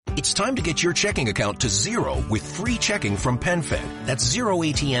It's time to get your checking account to zero with free checking from PenFed. That's zero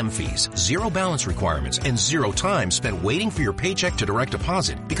ATM fees, zero balance requirements, and zero time spent waiting for your paycheck to direct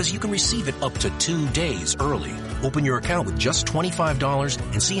deposit because you can receive it up to 2 days early. Open your account with just $25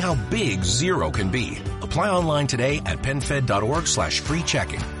 and see how big zero can be. Apply online today at PenFed.org/free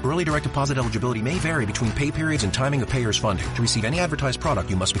checking. Early direct deposit eligibility may vary between pay periods and timing of payers' funding. To receive any advertised product,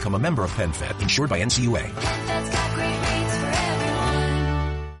 you must become a member of PenFed, insured by NCUA.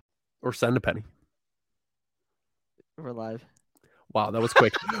 Or send a penny. We're live. Wow, that was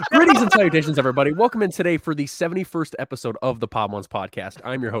quick. Greetings and salutations, everybody. Welcome in today for the 71st episode of the Pod Ones podcast.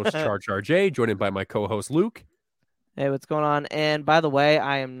 I'm your host, Char J, joined by my co-host, Luke. Hey, what's going on? And by the way,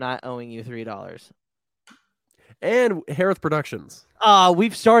 I am not owing you $3. And Harith Productions.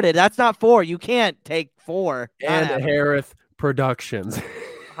 We've started. That's not 4. You can't take 4. And Harith Productions.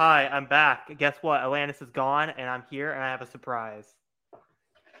 Hi, I'm back. Guess what? Atlantis is gone, and I'm here, and I have a surprise.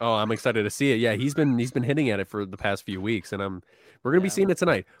 Oh, I'm excited to see it. Yeah, he's been hitting at it for the past few weeks, and we're gonna be seeing it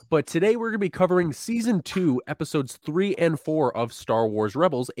tonight. But today we're gonna be covering season 2, episodes 3 and 4 of Star Wars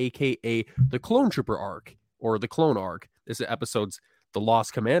Rebels, aka the Clone Trooper arc or the Clone arc. This is episodes The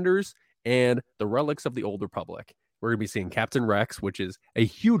Lost Commanders and The Relics of the Old Republic. We're gonna be seeing Captain Rex, which is a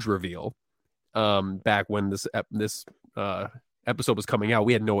huge reveal. Back when this episode was coming out,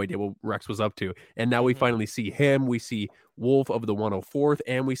 we had no idea what Rex was up to, and now we finally see him. We see Wolf of the 104th,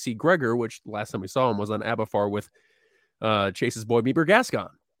 and we see Gregor, which last time we saw him was on Aberfar with Chase's boy Meeber Gascon.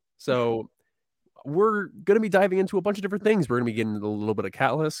 So we're going to be diving into a bunch of different things. We're going to be getting a little bit of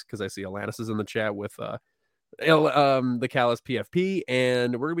Callus, because I see Alanis is in the chat with the Callus PFP,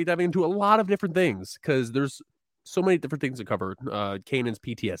 and we're going to be diving into a lot of different things, because there's so many different things to cover. Kanan's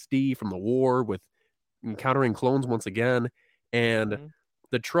PTSD from the war with encountering clones once again, and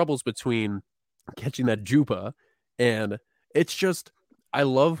the troubles between catching that Jupa. And it's just, I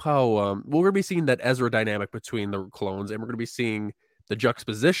love how we're going to be seeing that Ezra dynamic between the clones, and we're going to be seeing the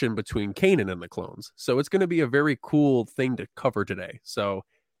juxtaposition between Kanan and the clones. So it's going to be a very cool thing to cover today. So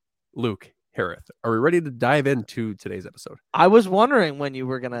Luke, Harith, are we ready to dive into today's episode? I was wondering when you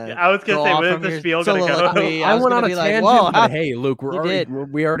were gonna. I was gonna say, when is the spiel gonna go? I went on a tangent, like, but hey, Luke,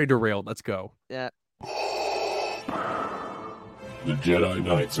 we already derailed. Let's go. Yeah. The Jedi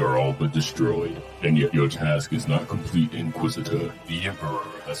Knights are all but destroyed, and yet your task is not complete, Inquisitor. The Emperor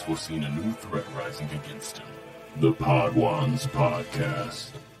has foreseen a new threat rising against him. The Podwans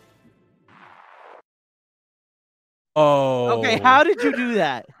Podcast. Oh. Okay, how did you do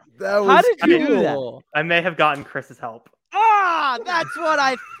that? How did you do that? I may have gotten Chris's help. That's what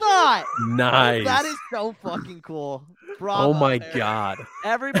I thought. Nice. That is so fucking cool. Bravo, oh my man. God.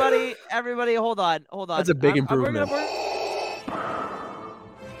 Everybody, hold on. That's a big improvement.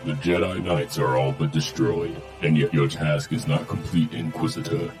 The Jedi Knights are all but destroyed, and yet your task is not complete,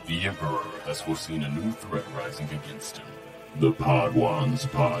 Inquisitor. The Emperor has foreseen a new threat rising against him. The Podwans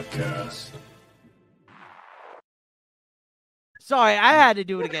Podcast. Sorry, I had to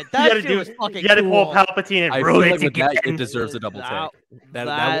do it again. That shit was fucking You had to cool. pull Palpatine and I roll feel it like with again. that, it deserves a double take. That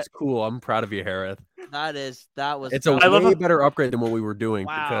was cool. I'm proud of you, Harith. That was. It's a way better upgrade than what we were doing,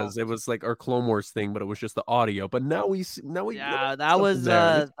 because it was like our Clone Wars thing, but it was just the audio. But now we yeah, that was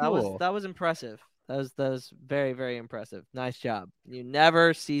impressive. That was very, very impressive. Nice job. You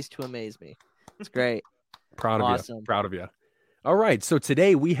never cease to amaze me. It's great. Proud of you. All right, so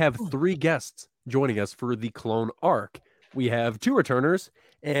today we have 3 guests joining us for the Clone arc. We have 2 returners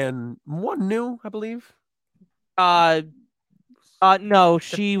and 1 new, I believe. No,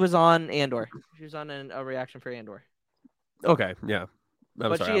 she was on Andor. She was on a reaction for Andor. Okay, yeah.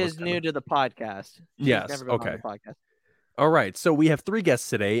 She is new to the podcast. Yes, never been okay. on the podcast. All right, so we have 3 guests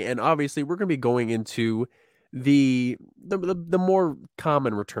today, and obviously we're going to be going into the more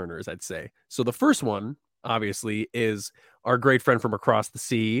common returners, I'd say. So the first one, obviously, is our great friend from across the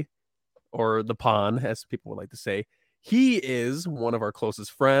sea, or the pond, as people would like to say. He is one of our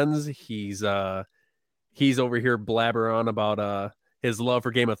closest friends. He's over here blabbering on about his love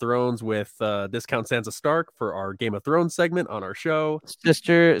for Game of Thrones with Discount Sansa Stark for our Game of Thrones segment on our show.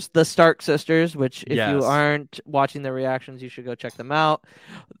 The Stark sisters, which if you aren't watching their reactions, you should go check them out.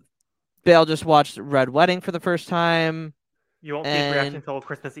 Bale just watched Red Wedding for the first time. You won't see his reaction until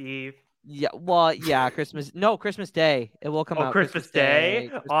Christmas Eve. Yeah, well, yeah, Christmas Day. It will come out. Christmas Day.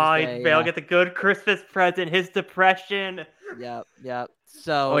 Bale get the good Christmas present, his depression. Yep.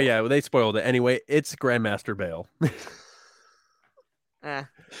 So. Oh yeah, well, they spoiled it anyway. It's Grandmaster Bale. How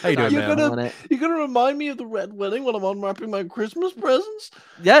you doing, man? You're gonna remind me of the Red Wedding when I'm unwrapping my Christmas presents?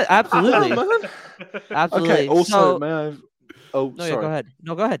 Yeah, absolutely. Absolutely. Okay. Also, Oh, No, sorry. yeah, go ahead.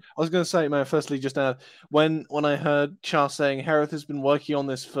 No, go ahead. I was going to say, man, firstly, just now, when I heard Char saying Harith has been working on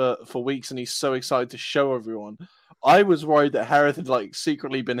this for weeks and he's so excited to show everyone, I was worried that Harith had like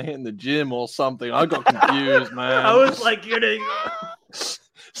secretly been hitting the gym or something. I got confused, man. I was like, kidding. It's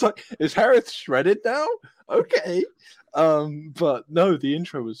like, is Harith shredded now? Okay. But no, the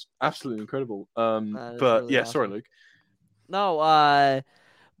intro was absolutely incredible. But really yeah, awesome. sorry, Luke. No,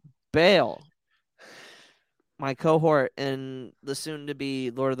 Bale, my cohort in the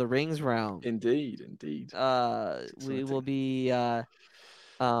soon-to-be Lord of the Rings round. Indeed. We will be yeah.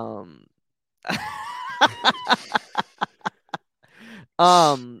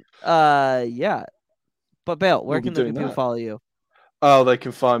 But Bale, where can the people follow you? Oh, they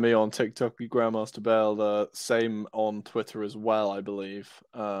can find me on TikTok, Grandmaster Bale. Same on Twitter as well, I believe.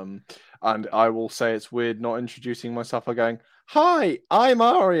 And I will say it's weird not introducing myself by going, "Hi, I'm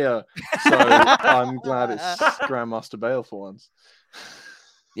Arya." So I'm glad it's Grandmaster Bale for once.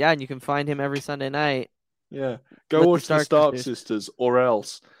 Yeah, and you can find him every Sunday night. Yeah, go watch the Stark Sisters, or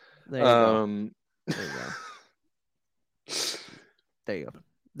else. There you go. There you go.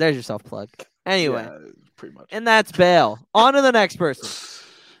 There's your self-plug. Anyway, yeah, pretty much. And that's Bale. On to the next person.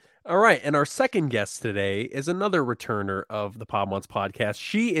 All right, and our second guest today is another returner of the Podwans podcast.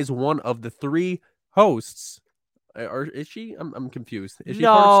 She is one of the 3 hosts. Or is she? I'm confused. Is she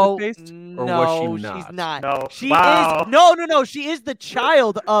part of Based? Or was she not? She's not. No. She is. No. She is the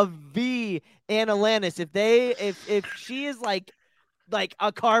child of V and Alanis. If she is like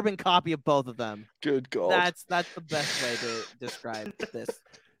a carbon copy of both of them. Good God. That's the best way to describe this.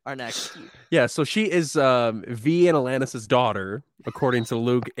 Our next. Yeah, so she is V and Alanis' daughter, according to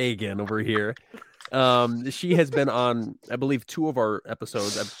Luke Agan over here. She has been on, I believe, 2 of our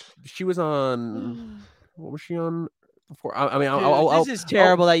episodes. She was on. What was she on before? I mean, this is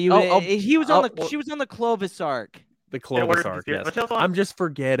terrible that you. He was on the. She was on the Clovis Arc. The Clovis Arc. Yes. I'm just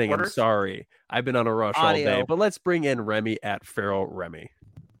forgetting. I'm sorry. I've been on a rush all day. But let's bring in Remy at Feral Remy.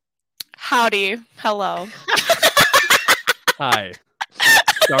 Howdy. Hello. Hi.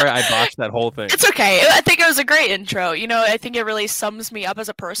 Sorry, I botched that whole thing. It's okay. I think it was a great intro. You know, I think it really sums me up as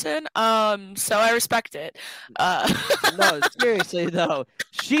a person. So I respect it. No, seriously though,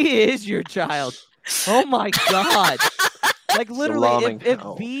 she is your child. Oh my God! Like literally, if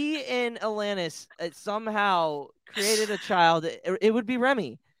V and Alanis somehow created a child, it would be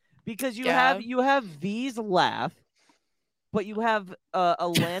Remy, because you have V's laugh, but you have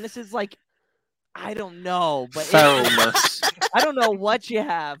Alanis's like. I don't know, but feralness. I don't know what you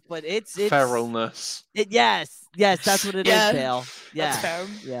have, but it's feralness. Yes, that's what it is, Dale. Yeah, that's fair.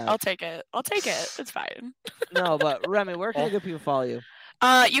 Yeah, I'll take it. It's fine. No, but Remy, where can the good people follow you?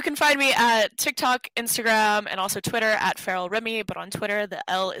 You can find me at TikTok, Instagram, and also Twitter at Feral Remy. But on Twitter, the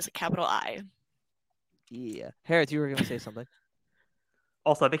L is a capital I. Yeah, Harith, you were gonna say something.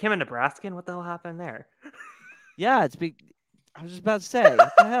 Also, I became a Nebraskan. What the hell happened there? Yeah, I was just about to say,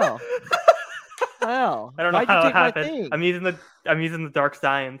 what the hell. Hell, I don't know how it happened. I'm using the dark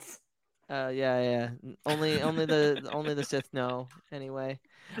science. Yeah. Only the Sith know. Anyway,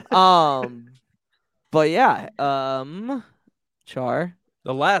 but yeah, Char.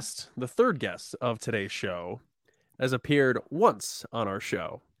 The third guest of today's show has appeared once on our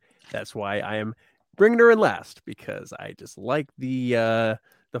show. That's why I am bringing her in last, because I just like the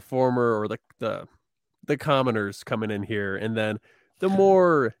former or the commoners coming in here, and then the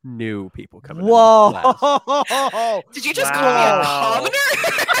more new people coming in. Whoa! Did you just call me a commoner?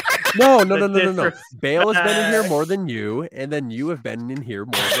 No. Bale has been in here more than you, and then you have been in here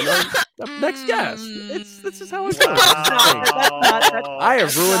more than the next guest. This is how it goes. I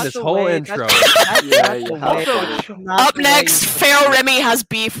have ruined this whole intro. Up next, Feral Remy has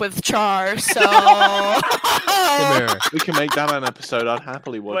beef with Char, so... Come here. We can make that an episode. I'd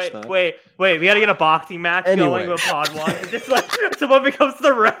happily watch that. Wait. We gotta get a boxing match going with Podwan. Is this like someone becomes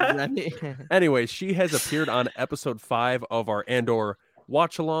the ref? Anyway, she has appeared on episode 5 of our Andor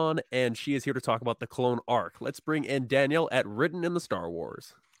Watch-along, and she is here to talk about the Clone Arc. Let's bring in Danielle at Written in the Star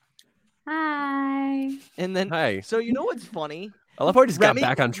Wars. Hi. And then, hi. So you know what's funny? I love how I just got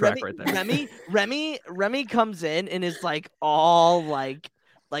back on track right there. Remy comes in and is like all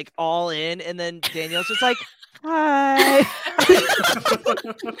in, and then Danielle's just like, hi.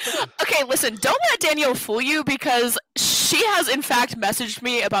 Okay, listen, don't let Danielle fool you, because she has in fact messaged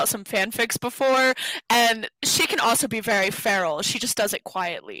me about some fanfics before, and she can also be very feral. She just does it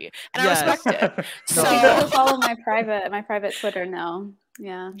quietly, and I respect it. So you go follow my private Twitter now.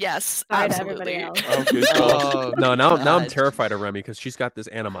 Yeah. Yes, sorry absolutely. To everybody else. No, now I'm terrified of Remy, because she's got this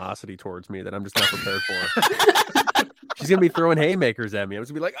animosity towards me that I'm just not prepared for. She's gonna be throwing haymakers at me. I'm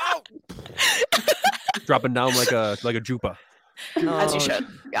just gonna be like, oh, dropping down like a jupa. As you should.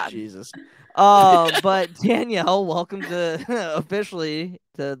 Yeah. Jesus. But Danielle, welcome to officially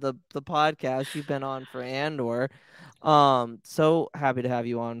to the podcast you've been on for Andor. So happy to have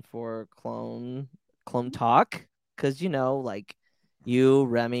you on for Clone Talk, because like you,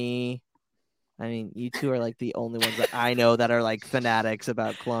 Remy, I mean, you two are like the only ones that I know that are like fanatics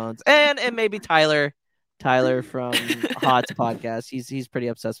about clones, and maybe Tyler from Hot's podcast. He's pretty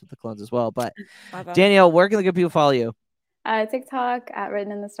obsessed with the clones as well. But Danielle, where can the good people follow you? TikTok at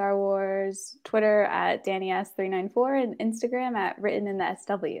Written in the Star Wars, Twitter at DannyS394, and Instagram at Written in the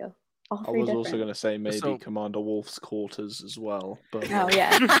SW. I was also going to say maybe Commander Wolf's quarters as well. But... Oh,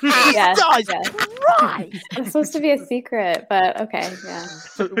 yeah. Yes. Right. It's supposed to be a secret, but okay, yeah.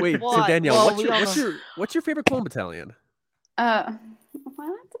 So Danielle, what's your favorite clone battalion? Well, I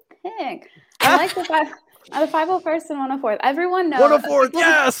have to pick. I like the 501st and 104th. Everyone knows. 104th,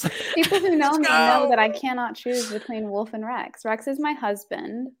 yes! People who know me know that I cannot choose between Wolf and Rex. Rex is my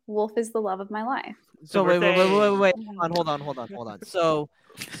husband. Wolf is the love of my life. So wait. Hold on.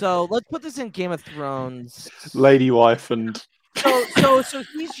 So let's put this in Game of Thrones. Lady wife and so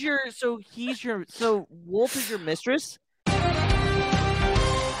Wolf is your mistress?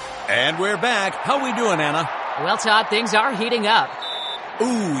 And we're back. How we doing, Anna? Well, Todd, things are heating up.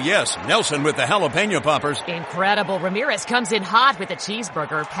 Ooh, yes. Nelson with the jalapeno poppers. Incredible. Ramirez comes in hot with a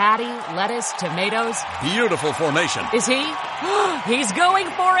cheeseburger, patty, lettuce, tomatoes. Beautiful formation. Is he? He's going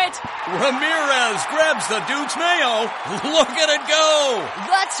for it. Ramirez grabs the Duke's mayo. Look at it go.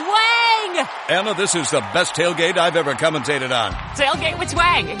 The twang. Anna, this is the best tailgate I've ever commentated on. Tailgate with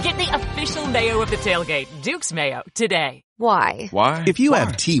twang. Get the official mayo of the tailgate. Duke's mayo today. Why? If you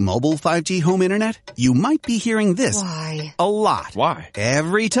have T-Mobile 5G home internet, you might be hearing this a lot. Why?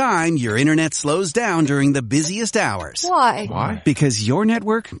 Every time your internet slows down during the busiest hours. Why? Because your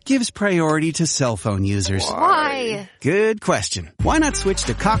network gives priority to cell phone users. Why? Good question. Why not switch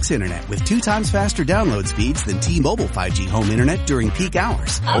to Cox Internet with 2 times faster download speeds than T-Mobile 5G home internet during peak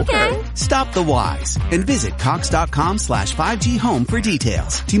hours? Okay. Stop the whys and visit cox.com/5G home for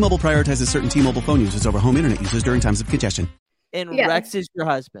details. T-Mobile prioritizes certain T-Mobile phone users over home internet users during times of congestion. And yes. Rex is your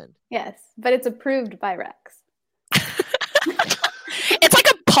husband. Yes, but it's approved by Rex. It's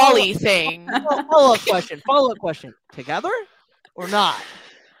like a poly thing. Follow-up question. Together or not?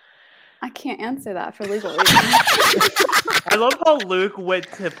 I can't answer that for legal reasons. I love how Luke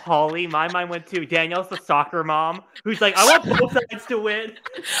went to Polly. My mind went to Danielle's the soccer mom, who's like, I want both sides to win.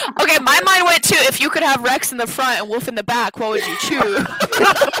 Okay, my mind went to, if you could have Rex in the front and Wolf in the back, what would you choose?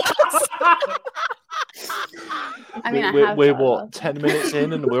 I mean, we're what, 10 minutes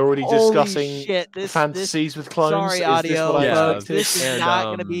in and we're already discussing fantasies with clones? Sorry, audio, folks. This is not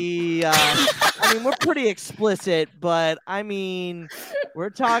going to be... I mean, we're pretty explicit, but I mean, we're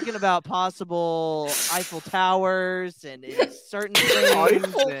talking about possible Eiffel Towers and certain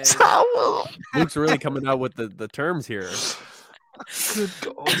things. Luke's really coming out with the terms here. Good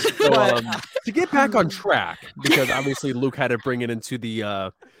God. So, to get back on track, because obviously Luke had to bring it into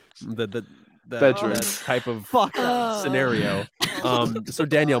the bedroom type of scenario. So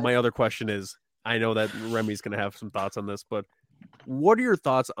Danielle, my other question is, I know that Remy's going to have some thoughts on this, but what are your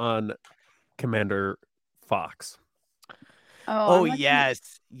thoughts on Commander Fox? Oh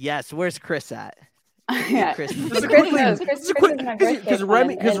yes. Where's Chris at? Yeah. Chris knows. Chris is my birthday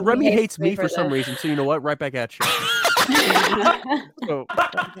because Remy hates me for some reason. So you know what? Right back at you.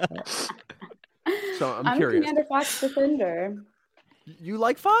 So I'm curious. Commander Fox defender. You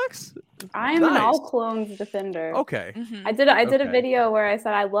like Fox? I am an all clones defender. Okay. Mm-hmm. I did a video where I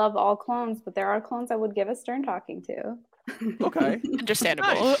said I love all clones, but there are clones I would give a stern talking to. Okay.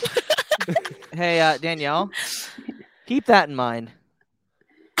 Understandable. Hey, Danielle, keep that in mind.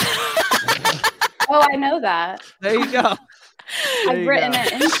 Oh, I know that. There you go. I've written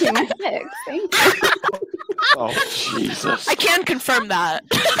it into my pics. Thank you. Oh, Jesus. I can confirm that.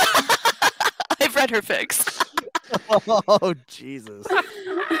 I've read her fics. Oh, Jesus.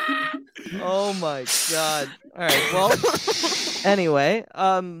 Oh, my God. All right. Well, anyway,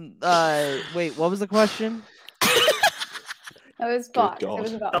 wait, what was the question? It was Fox. It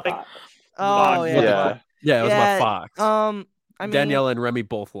was about Fox. Oh, yeah. Yeah, it was about Fox. I mean, Danielle and Remy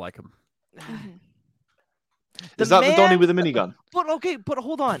both like him. Is that the Donnie with a minigun? But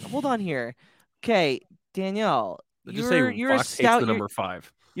hold on here. Okay, Danielle, you're Fox a stout. Hates the number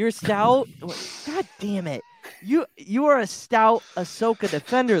 5. You're a stout. God damn it! You are a stout Ahsoka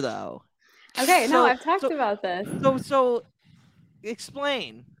defender, though. Okay, no, I've talked about this. So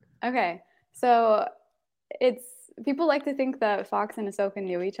explain. Okay, so it's people like to think that Fox and Ahsoka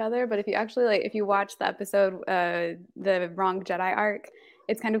knew each other, but if you actually if you watch the episode, the Wrong Jedi arc,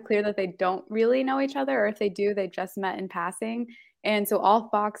 it's kind of clear that they don't really know each other, or if they do, they just met in passing. And so all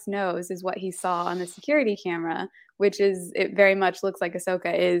Fox knows is what he saw on the security camera, which is, it very much looks like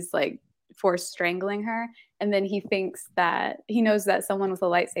Ahsoka is like force strangling her. And then he thinks that he knows that someone with a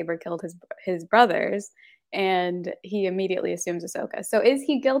lightsaber killed his brothers, and he immediately assumes Ahsoka. So is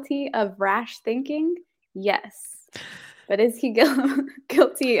he guilty of rash thinking? Yes. But is he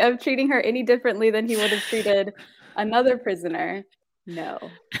guilty of treating her any differently than he would have treated another prisoner? No.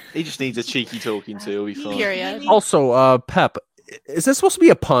 He just needs a cheeky talking to. He'll be fine. Period. Also, Pep, is this supposed to be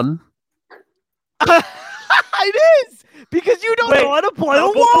a pun? It is, because you don't know how to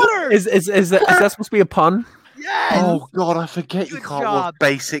boil water. Is that supposed to be a pun? Yes. Oh God, I forget you can't work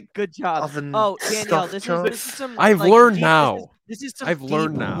basic. Good job. Oven Oh, Danielle, stuff, this is some. I've like, learned deep- now. This is some I've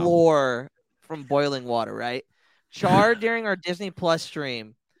learned deep now. lore from boiling water, right? Char during our Disney Plus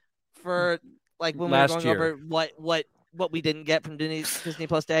stream for like when Last we were year. going over what we didn't get from Disney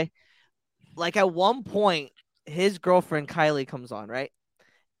Plus Day. Like at one point, his girlfriend Kylie comes on, right?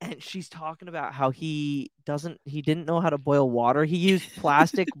 And she's talking about how he didn't know how to boil water. He used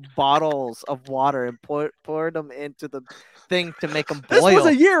plastic bottles of water and poured them into the thing to make them boil. This was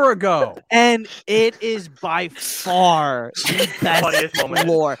a year ago. And it is by far the best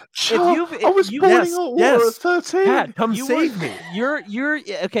lore. I was boiling hot water at 13. Pat, come save me. You're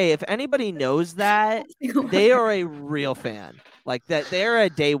okay. If anybody knows that, they are a real fan. Like that, they're a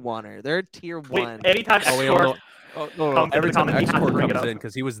day oneer. They're tier one. Anytime Every time X-Core comes in,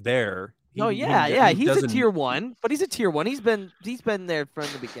 because he was there. He's a tier one, but he's a tier one. He's been there from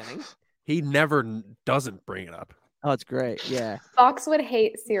the beginning. He never doesn't bring it up. Oh, it's great. Yeah. Fox would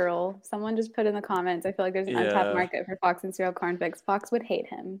hate Cyril. Someone just put in the comments. I feel like there's an untapped market for Fox and Cyril Cornflakes. Fox would hate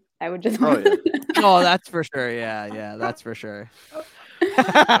him. I would just. Oh, that's for sure. Yeah, that's for sure.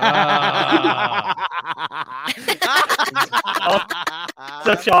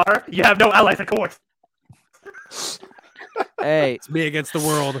 So Char, you have no allies, of course. Hey, it's me against the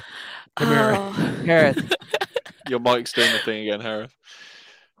world. Come here, Harris. Your mic's doing the thing again, Harris.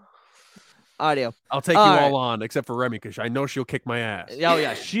 Audio. I'll take you all on, except for Remy, because I know she'll kick my ass. Oh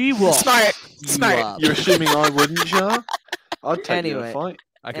yeah, she will. Smart. You're assuming I wouldn't, Char? I'd take you to a fight.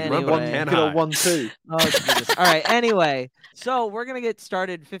 I can run one hand high. high. 1-2. Oh, Jesus. All right. Anyway, so we're gonna get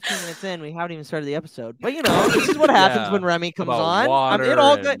started 15 minutes in. We haven't even started the episode, but you know, this is what happens when Remy comes on.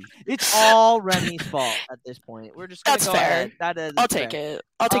 It's all Remy's fault at this point. We're just gonna That's go fair. ahead. That is. I'll take it.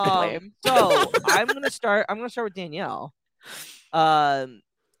 I'll take the blame. So I'm gonna start with Danielle.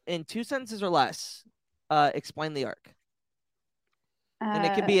 In 2 sentences or less, explain the arc, and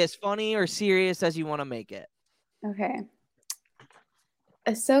it can be as funny or serious as you want to make it. Okay.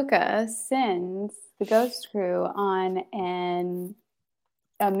 Ahsoka sends the Ghost Crew on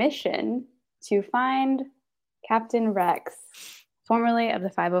a mission to find Captain Rex, formerly of the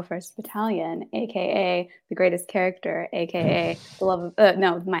 501st Battalion, aka the greatest character, aka the love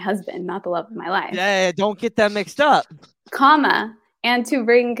of my husband, not the love of my life. Yeah, don't get that mixed up. And to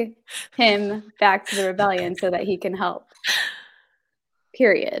bring him back to the rebellion so that he can help.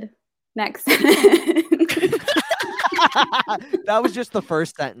 Period. Next. That was just the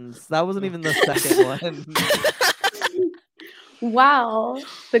first sentence. That wasn't even the second one. While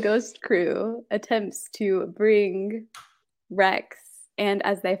the Ghost Crew attempts to bring Rex, and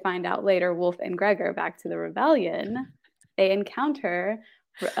as they find out later, Wolf and Gregor back to the rebellion, they encounter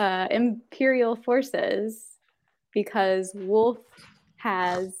Imperial forces because Wolf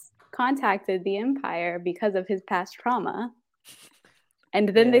has contacted the Empire because of his past trauma. And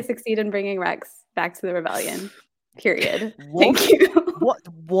then they succeed in bringing Rex back to the rebellion. Period. Thank you. What?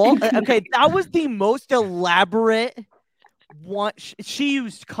 Okay, that was the most elaborate one. She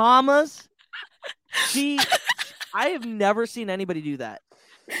used commas. I have never seen anybody do that.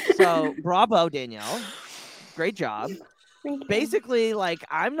 So, bravo, Danielle. Great job. Basically, like,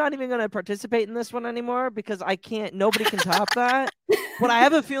 I'm not even going to participate in this one anymore because nobody can top that. But I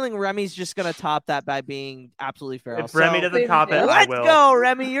have a feeling Remy's just going to top that by being absolutely feral. If Remy doesn't top it, I will. Let's go,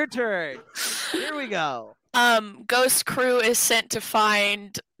 Remy, your turn. Here we go. Ghost Crew is sent to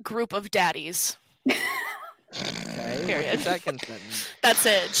find group of daddies. Okay. Period. Second sentence. That's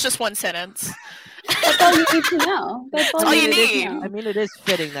it. It's just one sentence. That's all you need to know. That's all you need. I mean, it is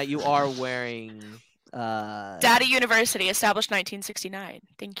fitting that you are wearing Daddy University, established 1969.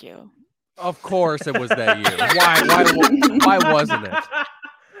 Thank you. Of course it was that year. Why wasn't it?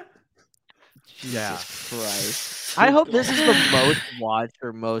 Jesus Christ. I hope this is the most watched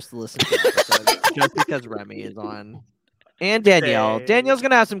or most listened to episode just because Remy is on. And Danielle. Dang. Danielle's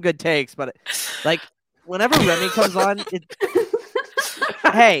gonna have some good takes, but like whenever Remy comes on,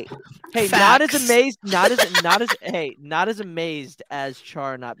 hey, Hey, Facts. not as amazed as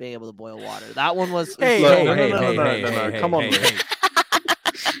Char not being able to boil water. That one was. No, come on.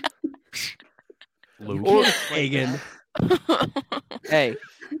 Luke Hagen. Hey.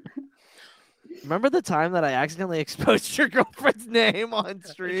 Remember the time that I accidentally exposed your girlfriend's name on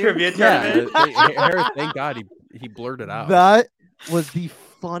stream? Trivia tournament. Harris, thank God he blurred it out. That was the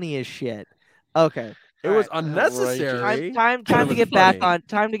funniest shit. Okay. It was unnecessary. Time to get back on.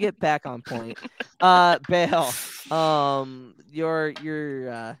 Time to get back on point. Bale. Your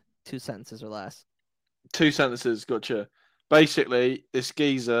 2 sentences or less. 2 sentences. Gotcha. Basically, this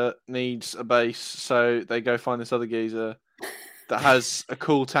geezer needs a base, so they go find this other geezer that has a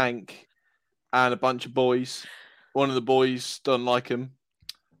cool tank and a bunch of boys. One of the boys doesn't like him,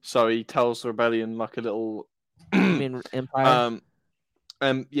 so he tells the rebellion like a little. You mean Empire?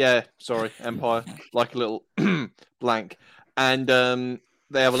 Yeah, sorry, Empire, like a little blank, and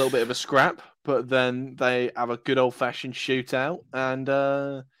they have a little bit of a scrap, but then they have a good old fashioned shootout, and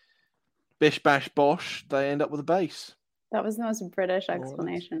bish bash bosh, they end up with a base. That was the most British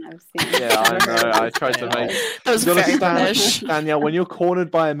explanation I've seen. Yeah, I know. I tried to make. That was very British. Danielle, when you're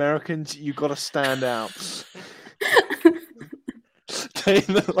cornered by Americans, you got to stand out. Day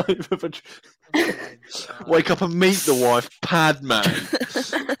in the life of a. Wake up and meet the wife, Padme.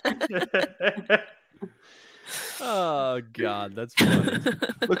 Oh God, that's funny.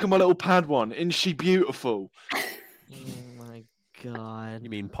 Look at my little Padawan. Isn't she beautiful? Oh my God. You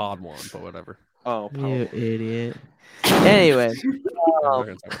mean Podwan, but whatever. Oh, you idiot. Anyway,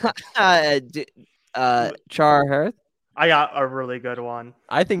 Char Harris. I got a really good one.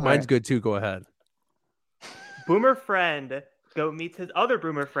 I think mine's good too. Go ahead. Boomer friend meets his other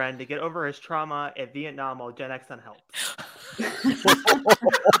boomer friend to get over his trauma in Vietnam while Gen X helps.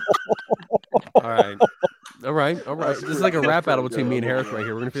 All right. This is like a rap battle between me and Harris right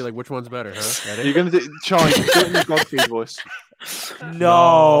here. We're gonna feel like which one's better, huh? You're gonna do Charlie. Do it in your Godfrey voice.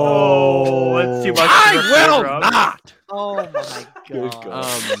 No, it's too much. I will not. Oh my God.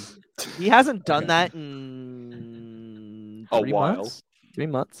 He hasn't done that in a while. Months? 3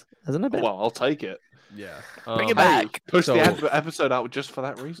 months, hasn't it been? Well, I'll take it. Yeah. Bring it back. Push the episode out just for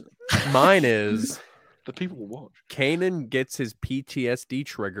that reason. Mine is the people will watch. Kanan gets his PTSD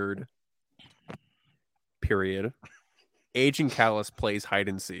triggered. Period. Agent Callus plays hide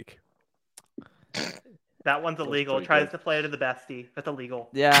and seek. That one's illegal. Tries to play it in the bestie. That's illegal.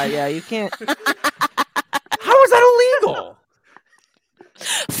 Yeah, you can't. How is that illegal?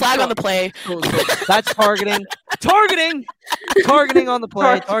 Flag on the play. That's targeting. Targeting on the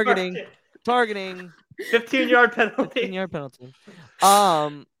play. Targeting. 15-yard penalty. 15-yard penalty.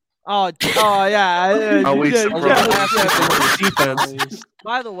 Oh yeah. Defense.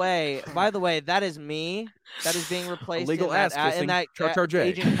 By the way, that is me. That is being replaced illegal in that Char J.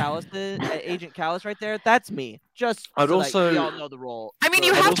 Agent Callus right there. That's me. Just I'd so also that y'all know the role. I mean,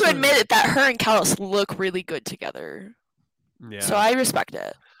 you have to admit that her and Callus look really good together. Yeah. So I respect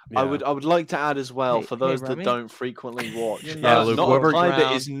it. Yeah. I would like to add as well, for those that Remy? don't frequently watch. Luke,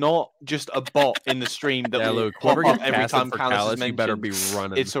 Private is not just a bot in the stream that will pop up every time Callus is mentioned. You better be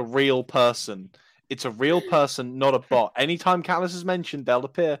running. It's a real person. It's a real person, not a bot. Anytime Callus is mentioned, they'll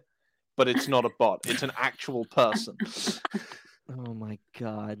appear, but it's not a bot. It's an actual person. Oh my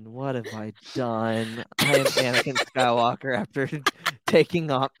God, what have I done? I am Anakin Skywalker after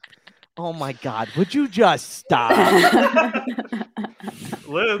taking up. Oh my God, would you just stop?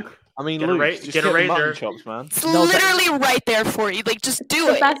 Luke. I mean, get Luke, get a razor. Chops, man. It's literally right there for you. Like, just do it's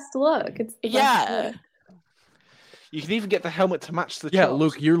it. the best look. It's the best look. You can even get the helmet to match the chops. Yeah,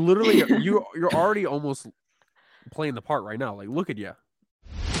 Luke, you're literally you're already almost playing the part right now. Like, look at you.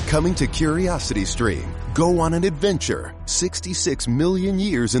 Coming to Curiosity Stream, go on an adventure 66 million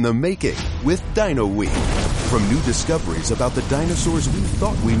years in the making with Dino Week. From new discoveries about the dinosaurs we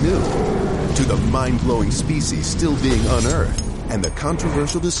thought we knew, to the mind-blowing species still being unearthed, and the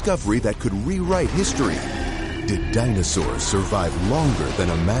controversial discovery that could rewrite history. Did dinosaurs survive longer than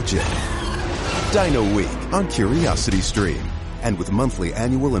imagined? Dino Week on Curiosity Stream. And with monthly,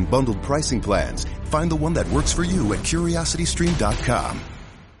 annual, and bundled pricing plans, find the one that works for you at CuriosityStream.com.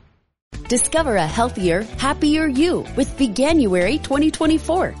 Discover a healthier, happier you with Veganuary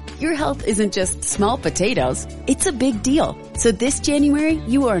 2024. Your health isn't just small potatoes, it's a big deal. So this January,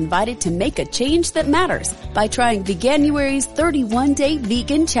 you are invited to make a change that matters by trying Veganuary's 31-day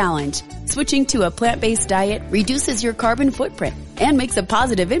vegan challenge. Switching to a plant-based diet reduces your carbon footprint and makes a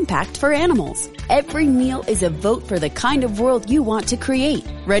positive impact for animals. Every meal is a vote for the kind of world you want to create.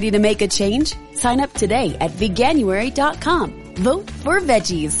 Ready to make a change? Sign up today at Veganuary.com. Vote for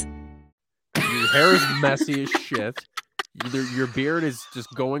veggies. Your hair is messy as shit. your beard is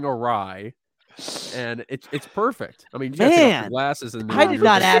just going awry, and it's perfect. I mean, you gotta take off your glasses and I did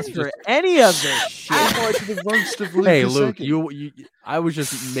not ask for any of this shit. The roast of Luke Hey, Luke, you, I was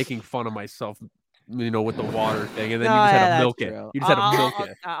just making fun of myself, with the water thing, and then you just had to milk it. You just had to milk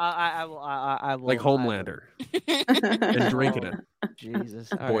it. I will. Like Homelander. And drinking it. Jesus.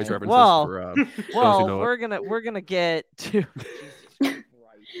 Boys right. references Well, we're gonna get to.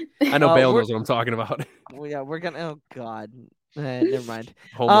 I know Bale knows what I'm talking about. Well, yeah, we're gonna. Oh God. Never mind.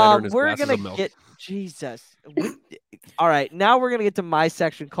 Homelander and his we're glasses gonna of milk. get Jesus. All right, now we're gonna get to my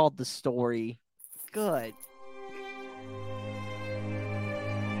section called the story. Good.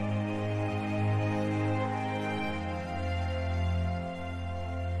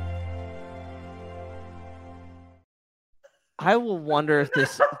 I will wonder if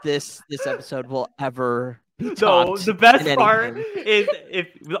this episode will ever be taught. No, the best part is if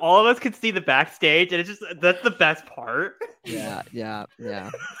all of us could see the backstage, and it's just that's the best part. Yeah.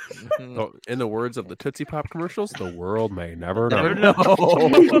 So, in the words of the Tootsie Pop commercials, the world may never Never know.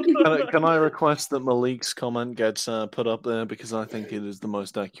 Can I request that Malik's comment gets put up there because I think it is the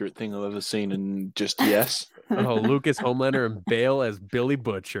most accurate thing I've ever seen, and just yes. Oh, Lucas Homelander and Bale as Billy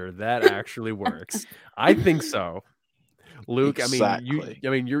Butcher. That actually works. I think so. Luke, Exactly.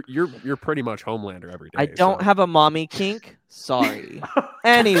 you're pretty much Homelander every day. I don't have a mommy kink. Sorry.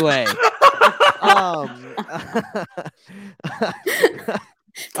 Anyway. Tags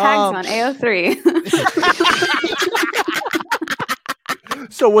on AO3.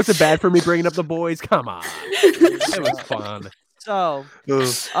 So was it bad for me bringing up the boys? Come on. It was fun. So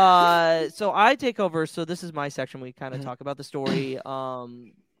I take over. So this is my section. We kind of talk about the story.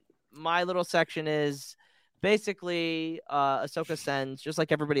 My little section is basically Ahsoka sends, just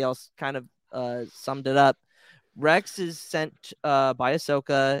like everybody else kind of summed it up. Rex is sent by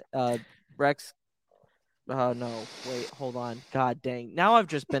Ahsoka. Rex. Oh no! Wait, hold on. God dang! Now I've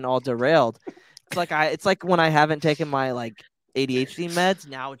just been all derailed. It's like when I haven't taken my ADHD meds.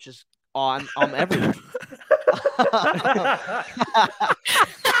 Now it's just I'm everywhere.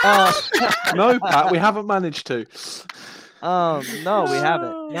 No, Pat, we haven't managed to. No, we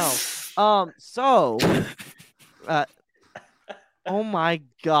haven't. No. So, oh my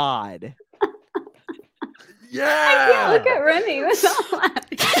God. Yeah. Look at Remy with all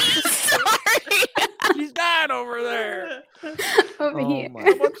laughing. Sorry. She's dying over there. Over here.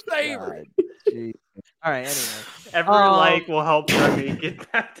 Someone save her. All right. Anyway, every like will help Remy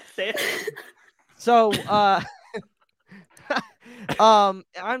get back to say it. So, I'm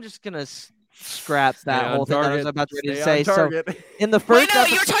just gonna scrap that whole thing that I was about to say. So, in the first,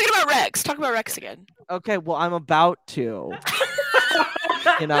 you were talking about Rex. Talk about Rex again. Okay, well, I'm about to.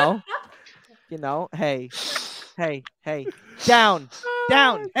 You know, hey, down, hey,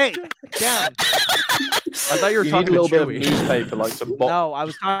 down. I thought you were talking need a little bit of Chewie. newspaper, like some. No, I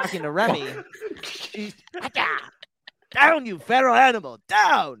was talking to Remy. Down, you feral animal,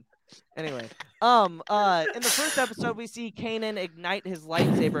 down. Anyway, in the first episode, we see Kanan ignite his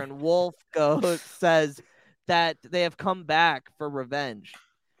lightsaber, and Wolf says that they have come back for revenge.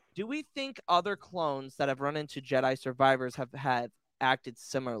 Do we think other clones that have run into Jedi survivors have acted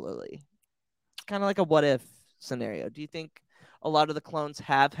similarly? It's kind of like a what if scenario. Do you think a lot of the clones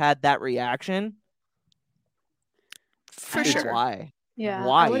have had that reaction? For sure. Why? Yeah.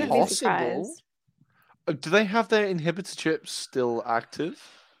 Why? I wouldn't be surprised. Do they have their inhibitor chips still active?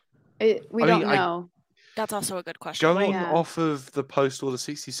 We don't know. That's also a good question. Going off of the Post-Order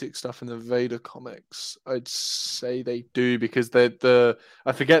 66 stuff in the Vader comics, I'd say they do because they're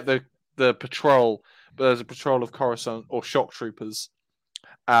I forget the patrol, but there's a patrol of Coruscant or shock troopers,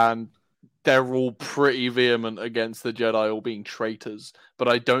 and they're all pretty vehement against the Jedi all being traitors. But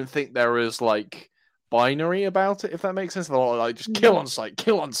I don't think there is binary about it, if that makes sense. They're not just kill on sight.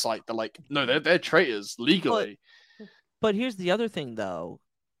 They're like, no, they're traitors legally. But here's the other thing, though.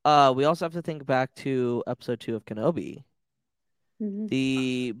 We also have to think back to episode 2 of Kenobi.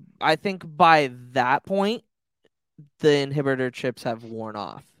 Mm-hmm. I think by that point, the inhibitor chips have worn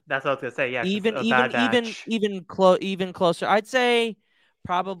off. That's what I was gonna say. Yeah, even closer. I'd say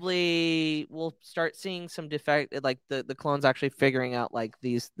probably we'll start seeing some defect, the clones actually figuring out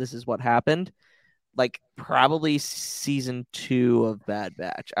this is what happened. Probably season 2 of Bad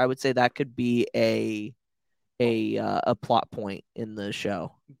Batch. I would say that could be a plot point in the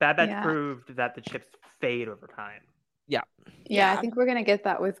show. Bad Batch proved that the chips fade over time. Yeah, I think we're gonna get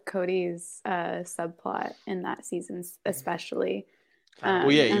that with Cody's subplot in that season, especially. We're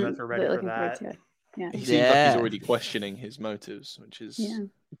ready for that. Yeah, he seems like he's already questioning his motives, which is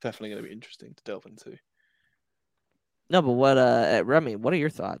definitely going to be interesting to delve into. No, but what, Remy? What are your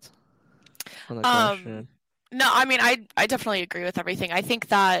thoughts on that question? No, I mean, I definitely agree with everything. I think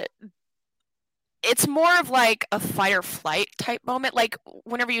that it's more of like a fight or flight type moment. Like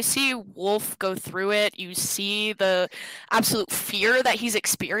whenever you see Wolf go through it, you see the absolute fear that he's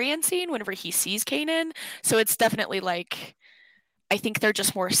experiencing whenever he sees Kanan. So it's definitely like, I think they're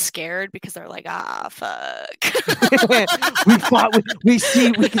just more scared because they're like, fuck. we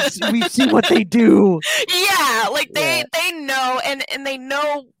see what they do. Yeah, like they know, and they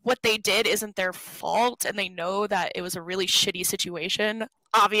know what they did isn't their fault, and they know that it was a really shitty situation,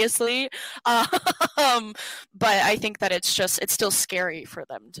 obviously. But I think that it's still scary for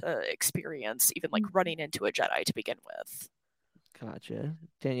them to experience, even like running into a Jedi to begin with. Gotcha.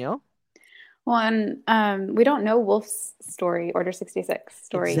 Danielle? Well, and we don't know Wolf's story, Order 66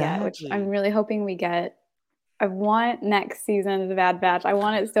 story yet, which I'm really hoping we get. I want next season of The Bad Batch. I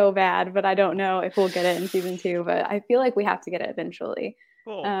want it so bad, but I don't know if we'll get it in season 2. But I feel like we have to get it eventually.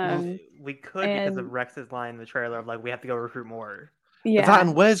 Well, we could because of Rex's line in the trailer of like, we have to go recruit more. Yeah.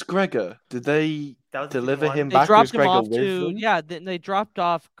 And where's Gregor? Did they deliver him back? They dropped him off to. Yeah, they dropped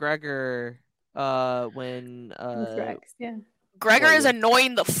off Gregor when Rex, yeah. Gregor is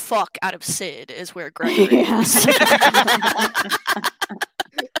annoying the fuck out of Sid, is where Gregor is.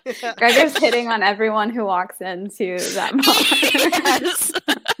 Gregor's hitting on everyone who walks into that mall. Yes.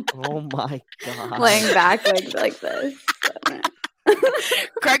 Oh my god. Laying back like this.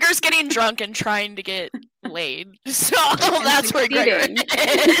 Gregor's getting drunk and trying to get laid. So that's where Gregor is.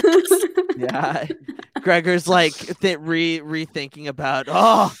 Yeah. Gregor's like rethinking about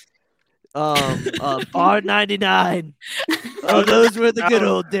R99. Oh, those were the good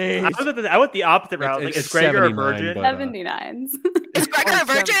old days. I went the opposite route. Like, is Gregor a virgin? 79s. Is Gregor a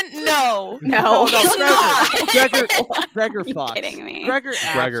virgin? No. No. Gregor Fox. Kidding me. Gregor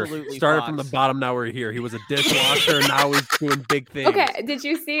absolutely started Fox. from the bottom. Now we're here. He was a dishwasher. Now he's doing big things. Okay. Did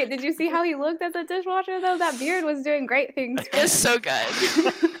you see how he looked as a dishwasher though? That beard was doing great things. It's so good.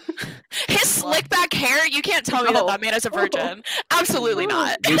 His slick back hair, you can't tell me that man is a virgin. Absolutely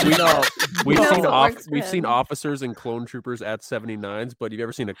not. We've seen officers and clone troopers at 79s, but have you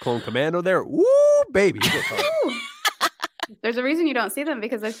ever seen a clone commando there? Woo, baby. There's a reason you don't see them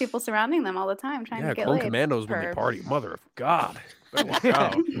because there's people surrounding them all the time trying to get clone laid. commandos when they party. Mother of God. Watch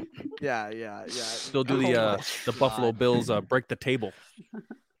out. Yeah. Still do the Buffalo Bills break the table.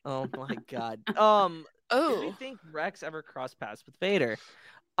 Oh my god. Do you think Rex ever crossed paths with Vader?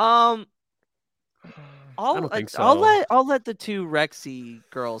 I don't think so. I'll let the two Rexy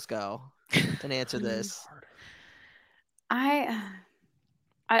girls go and answer this. I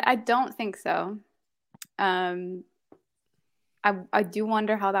don't think so. I do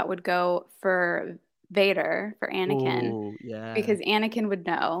wonder how that would go for Vader, for Anakin. Ooh, yeah. Because Anakin would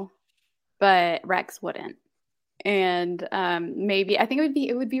know, but Rex wouldn't. And maybe I think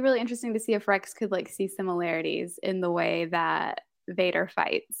it would be really interesting to see if Rex could like see similarities in the way that Vader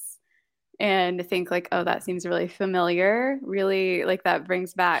fights and think like, oh, that seems really familiar, really like that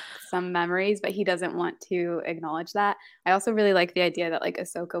brings back some memories, but he doesn't want to acknowledge that. I also really like the idea that like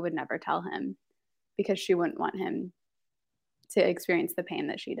Ahsoka would never tell him because she wouldn't want him to experience the pain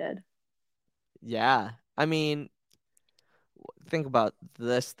that she did. Yeah. I mean, think about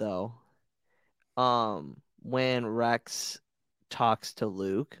this though. When Rex talks to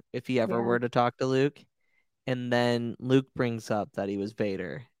Luke, if he ever were to talk to Luke, and then Luke brings up that he was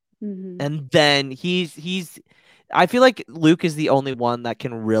Vader. Mm-hmm. And then he's I feel like Luke is the only one that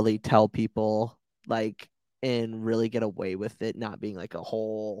can really tell people like and really get away with it not being like a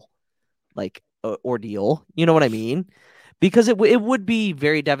whole like ordeal. You know what I mean? Because it would be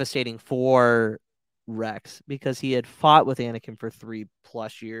very devastating for Rex because he had fought with Anakin for 3+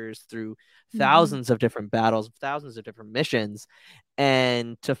 years through thousands of different battles, thousands of different missions,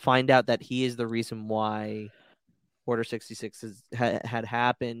 and to find out that he is the reason why Order 66 had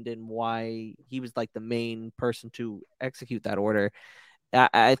happened and why he was like the main person to execute that order.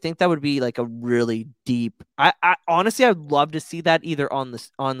 I think that would be like a really deep. I honestly, I'd love to see that either on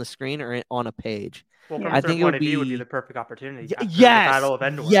the screen or on a page. Well, from I think it would be the perfect opportunity. Yes, the Battle of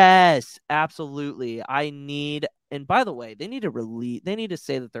Endor. Yes, absolutely. And by the way, they need to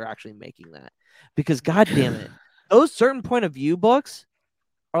say that they're actually making that because God damn it, those certain point of view books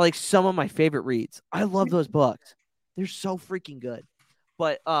are like some of my favorite reads. I love those books. They're so freaking good.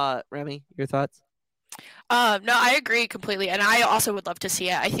 But Remy, your thoughts? No, I agree completely, and I also would love to see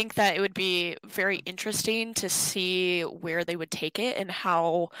it. I think that it would be very interesting to see where they would take it and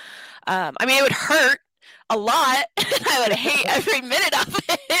how. I mean, it would hurt a lot. I would hate every minute of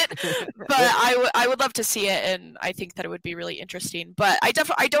it, but I would love to see it, and I think that it would be really interesting. But I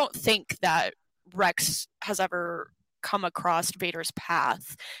don't think that Rex has ever come across Vader's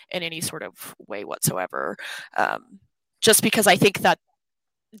path in any sort of way whatsoever. Just because I think that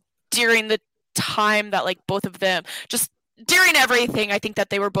during the time that like both of them, just during everything, I think that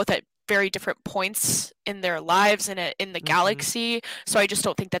they were both at very different points in their lives and in the galaxy. So I just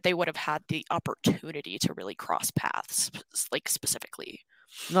don't think that they would have had the opportunity to really cross paths, like specifically.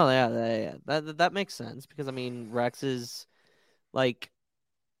 No, yeah, that makes sense because I mean Rex is like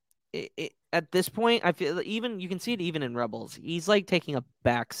at this point. I feel even you can see it even in Rebels. He's like taking a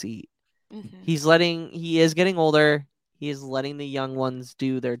back seat. He is getting older. He is letting the young ones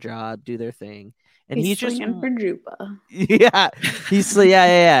do their job, do their thing. And he's just slinging for Juba. Yeah,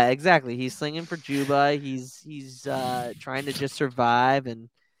 yeah, exactly. He's slinging for Juba. He's trying to just survive and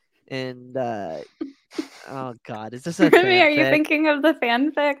oh god, is this a Remy, are you thinking of the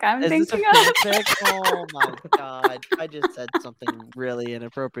fanfic I'm thinking of? Fanfic? Oh my god, I just said something really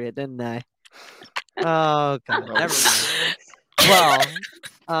inappropriate, didn't I? Oh god, never mind.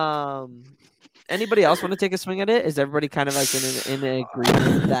 Well, anybody else want to take a swing at it? Is everybody kind of like in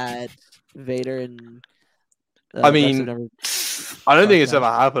agreement that Vader and I mean, I don't think it's ever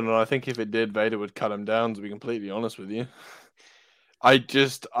happened, and I think if it did, Vader would cut him down, to be completely honest with you. I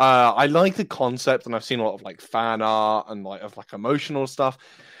just I like the concept, and I've seen a lot of like fan art and like of like emotional stuff.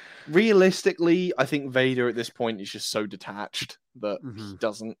 Realistically, I think Vader at this point is just so detached that he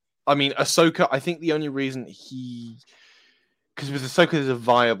doesn't. I mean, Ahsoka, I think the only reason because with Ahsoka there's a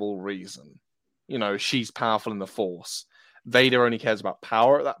viable reason. You know, she's powerful in the Force. Vader only cares about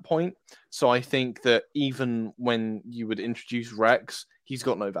power at that point. So I think that even when you would introduce Rex, he's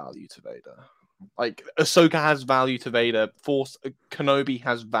got no value to Vader. Like, Ahsoka has value to Vader. Kenobi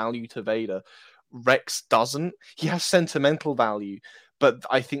has value to Vader. Rex doesn't. He has sentimental value, but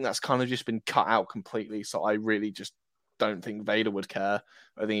I think that's kind of just been cut out completely. So I really just don't think Vader would care.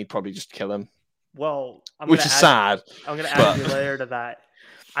 I think he'd probably just kill him. Well, which is sad. I'm going to add a layer to that.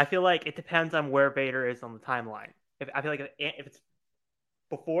 I feel like it depends on where Vader is on the timeline. I feel like if it's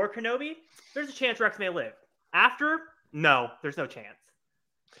before Kenobi, there's a chance Rex may live. After, no, there's no chance.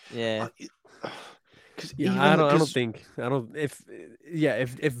 Yeah. If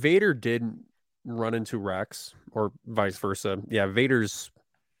Vader did run into Rex or vice versa,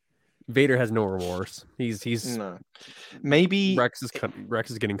 Vader has no remorse. He's no. Maybe Rex is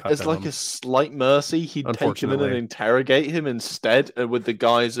getting cut as down. like a slight mercy, he'd take him in and interrogate him instead, with the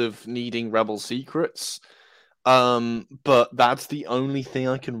guise of needing rebel secrets. But that's the only thing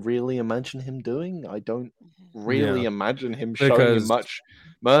I can really imagine him doing. I don't really imagine him showing him much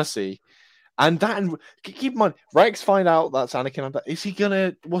mercy. And keep in mind, Rex find out that's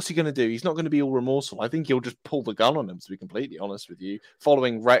Anakin. What's he gonna do? He's not gonna be all remorseful. I think he'll just pull the gun on him, to be completely honest with you,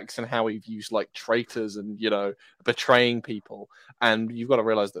 following Rex and how he views like traitors and, you know, betraying people. And you've got to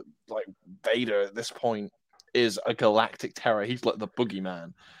realize that like Vader at this point is a galactic terror. He's like the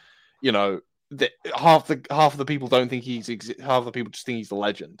boogeyman. You know, half of the people don't think half the people just think he's a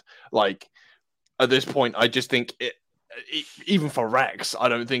legend. Like, at this point, I just think even for Rex, I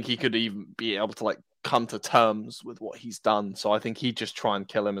don't think he could even be able to like come to terms with what he's done. So I think he'd just try and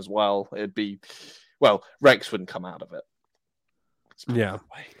kill him as well. Rex wouldn't come out of it. Yeah,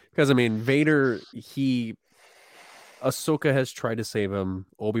 because I mean, Vader, Ahsoka has tried to save him.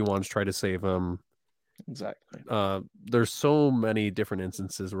 Obi-Wan's tried to save him. Exactly. There's so many different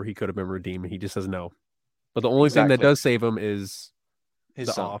instances where he could have been redeemed. He just says no. But the only thing that does save him is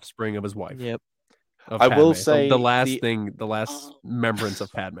his offspring of his wife. Yep. I will say the last remembrance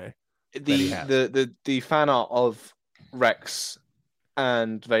of Padme. The fan art of Rex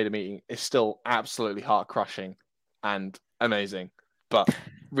and Vader meeting is still absolutely heart crushing and amazing, but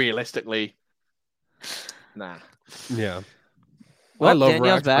realistically, nah. Yeah. Well, I love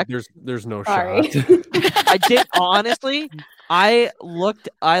Danielle's Rex, back. but there's no Sorry. shot. I did honestly. I looked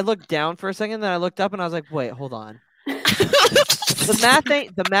down for a second, then I looked up and I was like, wait, hold on.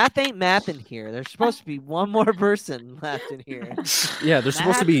 The math ain't mathing here. There's supposed to be one more person left in here. Yeah, there's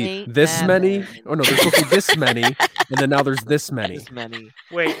supposed to be this many. Oh no, there's supposed to be this many, and then now there's this many. This many.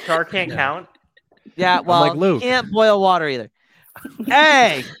 Wait, Char can't count? Yeah, well, like Luke. You can't boil water either.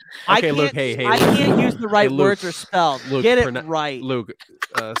 Hey, Okay, Luke. Hey, I can't use the right Luke, words or spell. Luke, Get it right. Luke,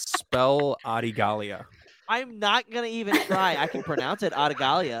 spell Adigalia. I'm not gonna even try. I can pronounce it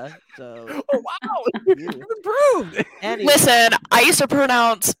Adigalia. So. Oh wow, you've improved. Anyway. Listen, I used to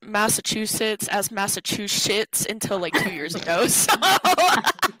pronounce Massachusetts as Massachusetts until like 2 years ago. So.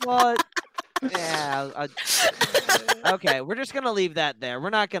 What? Yeah. Okay, we're just gonna leave that there. We're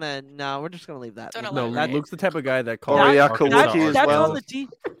not gonna. No, we're just gonna leave that. No, Luke's the type of guy that calls. That's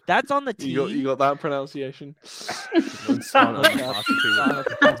That's on the T. You got that pronunciation? Where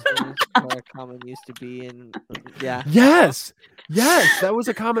a comment used to be in. Yeah. Yes, that was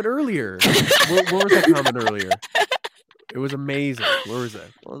a comment earlier. Where was that comment earlier? It was amazing. Where was it?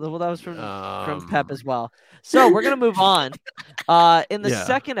 Well, that was from Pep as well. So we're gonna move on. In the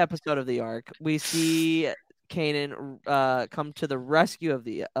second episode of the arc, we see Kanan come to the rescue of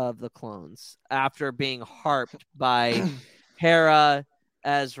the clones after being harped by Hera,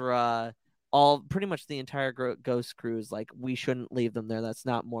 Ezra, pretty much the entire Ghost crew is like, we shouldn't leave them there. That's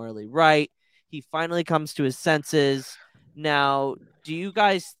not morally right. He finally comes to his senses. Now, do you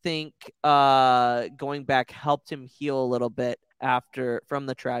guys think going back helped him heal a little bit from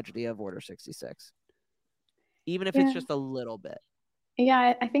the tragedy of Order 66? Even if it's just a little bit.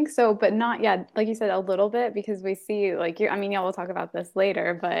 Yeah, I think so, but not like you said, a little bit, because we see we'll talk about this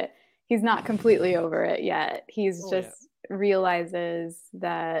later, but he's not completely over it yet. He's realizes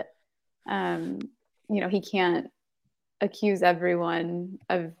that he can't accuse everyone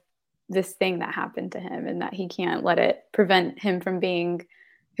of this thing that happened to him, and that he can't let it prevent him from being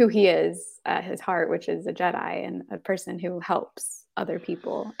who he is at his heart, which is a Jedi and a person who helps other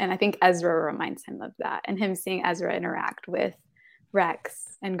people. And I think Ezra reminds him of that, and him seeing Ezra interact with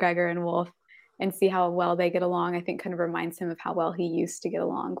Rex and Gregor and Wolf and see how well they get along, I think kind of reminds him of how well he used to get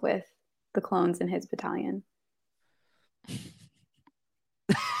along with the clones in his battalion.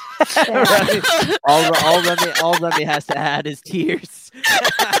 all Remy has to add is tears.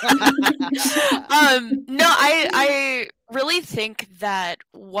 No, I really think that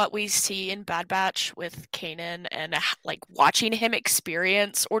what we see in Bad Batch with Kanan and like watching him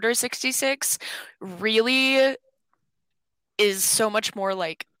experience Order 66 really is so much more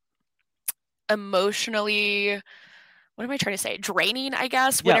like emotionally, what am I trying to say? Draining, I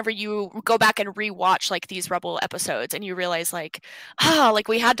guess, whenever you go back and rewatch like these Rebel episodes and you realize like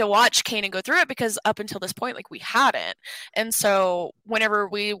we had to watch Kanan go through it because up until this point, like we hadn't. And so whenever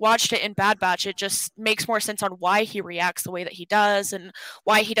we watched it in Bad Batch, it just makes more sense on why he reacts the way that he does and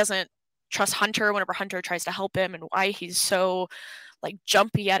why he doesn't trust Hunter whenever Hunter tries to help him and why he's so like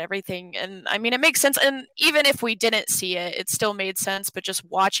jumpy at everything. And I mean, it makes sense. And even if we didn't see it, it still made sense. But just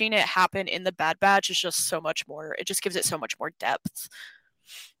watching it happen in the Bad Batch is just so much more. It just gives it so much more depth.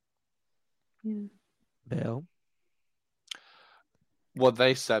 Bill? What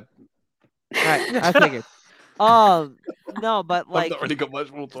they said. I figured. No, but like, I've not really got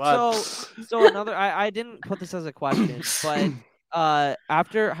much more to add. So another. I didn't put this as a question, but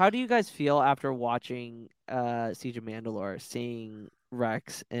how do you guys feel after watching Siege of Mandalore, seeing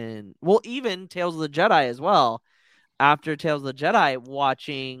Rex and even Tales of the Jedi as well? After Tales of the Jedi,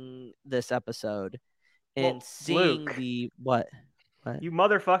 watching this episode and seeing Luke, what? You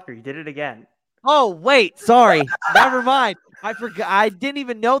motherfucker! You did it again. Oh wait, sorry. Never mind. I forgot. I didn't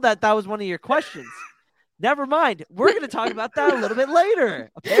even know that was one of your questions. Never mind. We're going to talk about that a little bit later.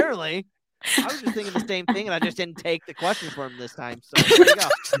 Apparently. I was just thinking the same thing, and I just didn't take the question for him this time. So there you go.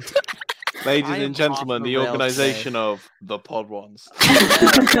 Ladies and gentlemen, the organization of the Pod Ones.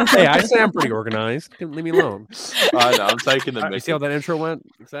 Hey, I say I'm pretty organized. Leave me alone. I know, I'm taking the You see how that intro went?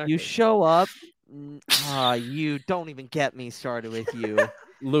 Exactly. You show up. You don't even get me started with you.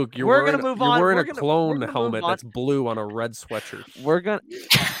 Luke, you're we're wearing, gonna move you're on. wearing We're a gonna- clone we're gonna helmet move on. that's blue on a red sweatshirt. We're gonna.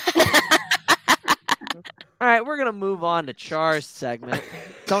 All right, we're gonna move on to Char's segment.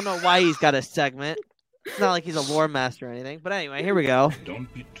 Don't know why he's got a segment. It's not like he's a lore master or anything. But anyway, here we go.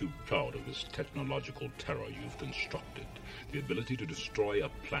 Don't be too proud of this technological terror you've constructed. The ability to destroy a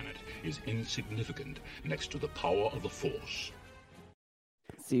planet is insignificant next to the power of the Force.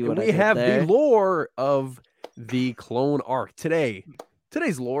 See And what I we did have there? the lore of the clone arc today.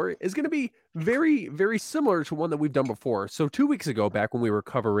 Today's lore is going to be very, very similar to one that we've done before. So 2 weeks ago, back when we were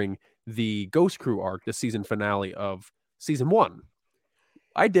covering the Ghost Crew arc, the season finale of season 1,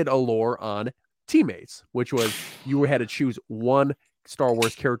 I did a lore on teammates, which was you had to choose one Star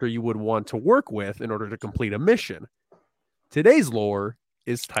Wars character you would want to work with in order to complete a mission. Today's lore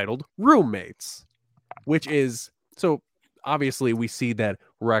is titled Roommates, which is, so obviously we see that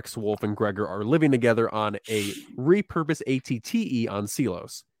Rex, Wolf, and Gregor are living together on a repurposed ATTE on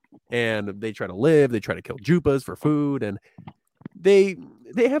Selos. And they try to live, they try to kill Jupas for food, and they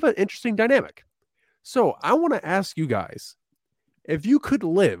have an interesting dynamic. So I want to ask you guys, if you could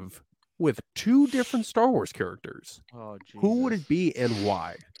live with 2 different Star Wars characters, who would it be and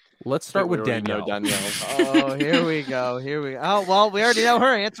why? Let's start with Danielle. Oh, here we go. Oh, well, we already know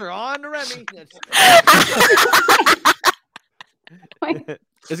her answer. On to Remy.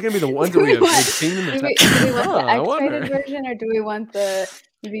 It's gonna be the ones that we have seen in the Do we want the X-rated version, or do we want the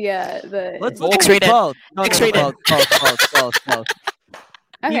Let's X-rated. both. No, X-rated. both.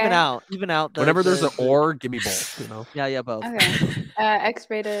 Okay. Even out. Whenever there's an or, give me both. You know. Yeah, both. Okay.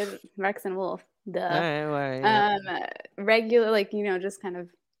 X-rated Rex and Wolf. Duh. All right. Regular, like just kind of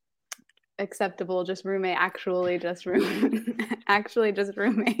acceptable, just roommate. Actually, just roommates.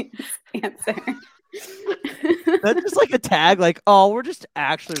 Answer. That's just like a tag, like, oh, we're just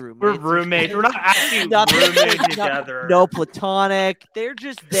actually roommates. We're roommates. We're not actually roommates together. No platonic. They're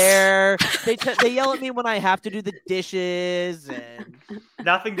just there. They yell at me when I have to do the dishes and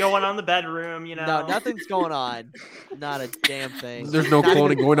nothing going on in the bedroom. No, nothing's going on. Not a damn thing. There's no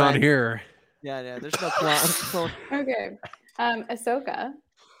cloning going on here. Yeah, there's no cloning. Okay, Ahsoka,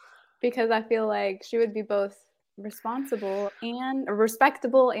 because I feel like she would be both respectable and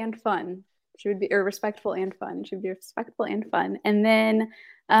fun. She would be respectful and fun. She would be respectful and fun. And then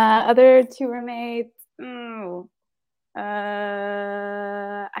other two roommates.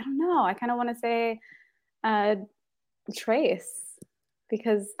 I don't know. I kind of want to say Trace,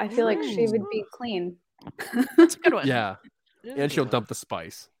 because I feel like she would be clean. That's a good one. Yeah. And she'll dump the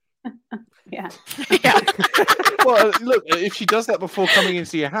spice. Yeah. Well, look, if she does that before coming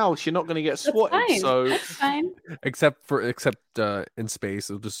into your house, you're not going to get swatted. Fine. So That's fine. Except in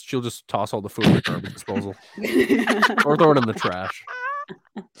space, she'll just toss all the food in the garbage disposal or throw it in the trash.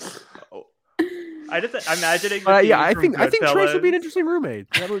 I'm imagining. I think Trace would be an interesting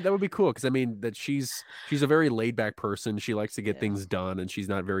roommate. That would be cool, because I mean that she's a very laid back person. She likes to get things done, and she's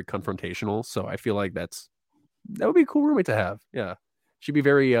not very confrontational. So I feel like that would be a cool roommate to have. Yeah, she'd be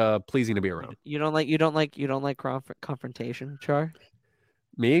very pleasing to be around. You don't like confrontation, Char?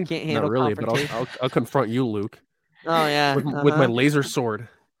 Me? Can't handle not really, but I'll confront you, Luke. Oh yeah, with my laser sword.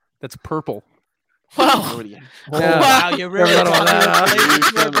 That's purple. Wow. Wow, you really better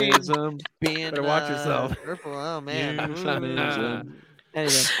watch yourself. Purple. Oh man.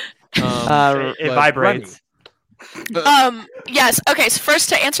 Anyway, it vibrates. Yes. Okay. So first,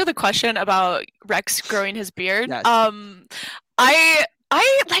 to answer the question about Rex growing his beard, Yes.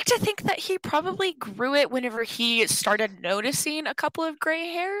 I like to think that he probably grew it whenever he started noticing a couple of gray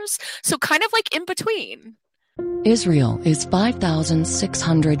hairs. So kind of like in between. Israel is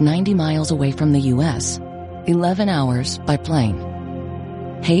 5,690 miles away from the U.S., 11 hours by plane.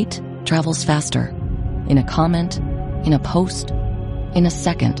 Hate travels faster. In a comment, in a post, in a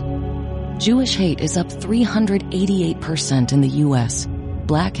second. Jewish hate is up 388% in the U.S.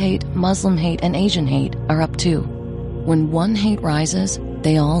 Black hate, Muslim hate, and Asian hate are up too. When one hate rises,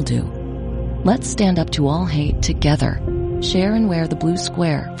 they all do. Let's stand up to all hate together. Share and wear the blue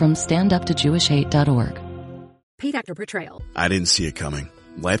square from standuptojewishhate.org. Paid actor portrayal. I didn't see it coming.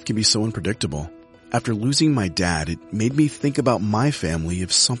 Life can be so unpredictable. After losing my dad, it made me think about my family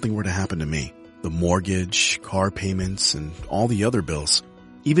if something were to happen to me. The mortgage, car payments, and all the other bills.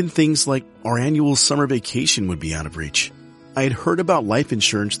 Even things like our annual summer vacation would be out of reach. I had heard about life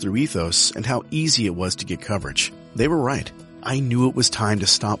insurance through Ethos and how easy it was to get coverage. They were right. I knew it was time to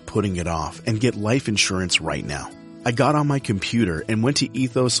stop putting it off and get life insurance right now. I got on my computer and went to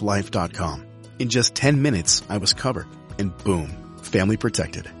ethoslife.com. In just 10 minutes, I was covered. And boom, family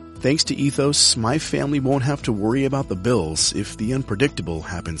protected. Thanks to Ethos, my family won't have to worry about the bills if the unpredictable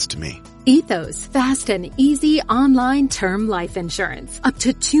happens to me. Ethos, fast and easy online term life insurance. Up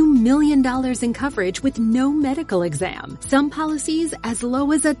to $2 million in coverage with no medical exam. Some policies as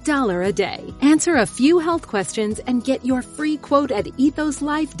low as $1 a day. Answer a few health questions and get your free quote at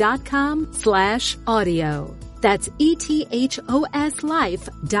ethoslife.com/audio. That's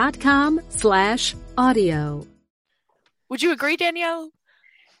ethoslife.com/audio. Would you agree, Danielle?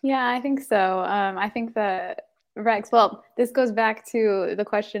 Yeah, I think so. I think that Rex, well, this goes back to the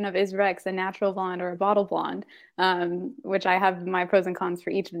question of, is Rex a natural blonde or a bottle blonde? Which I have my pros and cons for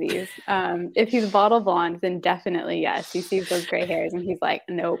each of these. If he's bottle blonde, then definitely yes. He sees those gray hairs and he's like,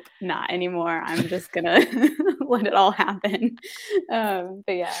 nope, not anymore. I'm just going to let it all happen. But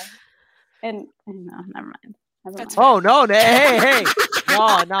yeah. And no, never mind. Oh, no. Hey.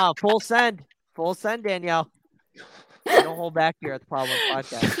 No. Full send, Danielle. Don't hold back here at the Problem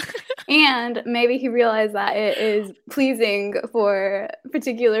Podcast. And maybe he realized that it is pleasing for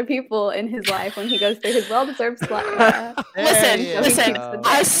particular people in his life when he goes through his well-deserved Listen.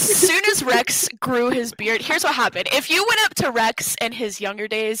 As soon as Rex grew his beard, here's what happened. If you went up to Rex in his younger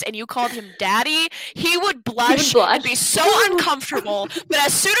days and you called him daddy, he would blush and be so uncomfortable. But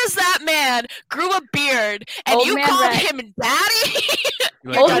as soon as that man grew a beard and Old you man called Rex. him daddy,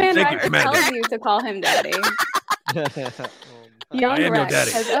 Old man Rex tells you to call him daddy. Young I am Rex your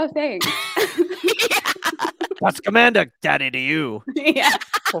daddy. says, oh, thanks. That's Commander Daddy to you. Yeah.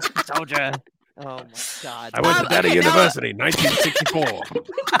 Soldier. Oh my God. I went to Daddy University, 1964.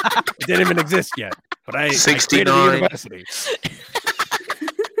 It didn't even exist yet, but I created the 69. university.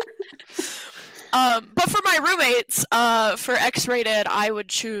 But for my roommates, for X-rated, I would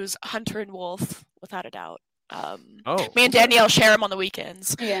choose Hunter and Wolf without a doubt. Me and Danielle share them on the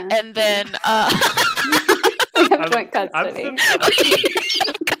weekends. Yeah. And then joint custody.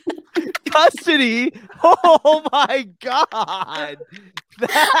 Custody? Oh my god! I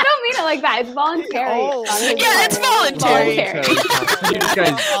don't mean it like that. It's voluntary. Yeah, it's voluntary.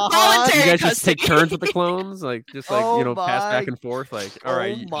 You guys just take turns with the clones, like just like pass back and forth. Like, all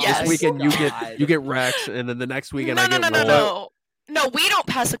right, this weekend you get Rex, and then the next weekend I get Wolf. No, we don't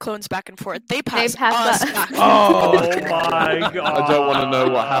pass the clones back and forth. They pass us back. Oh my god! I don't want to know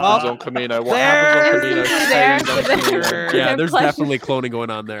what happens on Camino. What happens on Camino stays on Camino. Yeah, there's definitely cloning going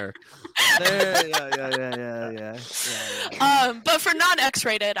on there. Yeah. But for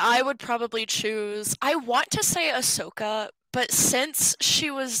non-X-rated, I would probably choose. I want to say Ahsoka, but since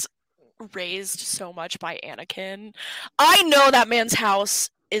she was raised so much by Anakin, I know that man's house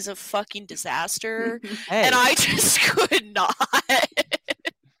is a fucking disaster, and I just could not. I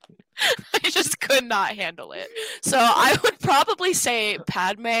just could not handle it. So I would probably say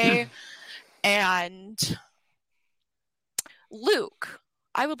Padme and Luke.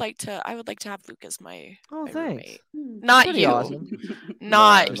 I would like to have Luke as my roommate. Not Pretty you. awesome.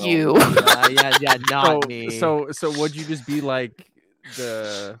 Not you. Yeah, not me. So would you just be like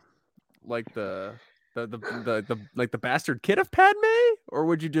the bastard kid of Padme, or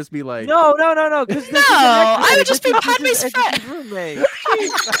would you just be like No. Because I would just be Padme's friend. Roommate.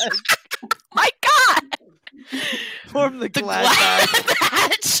 My God. Form the glad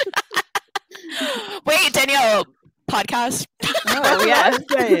batch. Wait, Danielle, podcast. Oh yeah,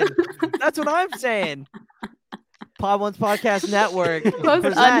 that's what I'm saying. Pod One's Podcast Network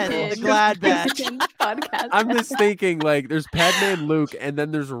presents the Glad Batch podcast. I'm just thinking like there's Padme and Luke, and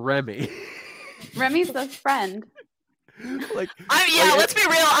then there's Remy. Remy's the friend. Let's be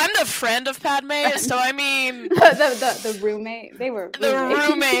real. I'm the friend of Padme, so I mean the roommate. They were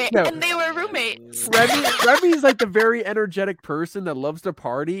roommate, and they were roommates. Remy's like the very energetic person that loves to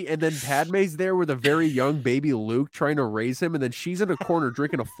party, and then Padme's there with a very young baby Luke trying to raise him, and then she's in a corner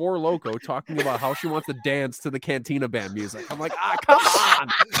drinking a Four Loko, talking about how she wants to dance to the Cantina Band music. I'm like, come on.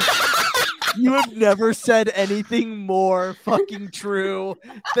 You have never said anything more fucking true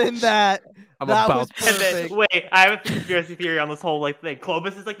than that. Was perfect. Wait, I have a conspiracy theory on this whole thing.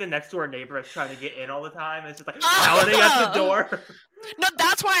 Clovis is like the next door neighbor that's trying to get in all the time. It's just like pounding at the door. No,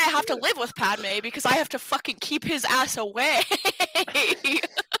 that's why I have to live with Padme, because I have to fucking keep his ass away.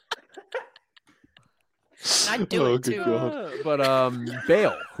 I do it too. God. But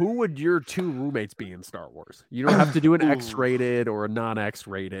Bale, who would your two roommates be in Star Wars? You don't have to do an X-rated or a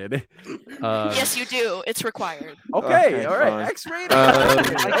non-X-rated. Yes, you do. It's required. Okay, all right, X-rated.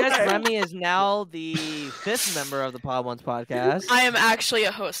 I guess Remy is now the 5th member of the Pod Ones Podcast. I am actually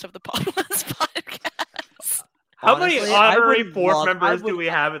a host of the Pod Ones Podcast. How many honorary fourth members do we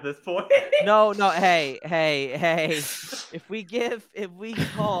have at this point? No, hey. If we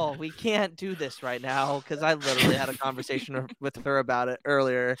call, we can't do this right now because I literally had a conversation with her about it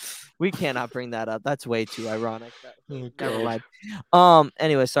earlier. We cannot bring that up. That's way too ironic. Never mind.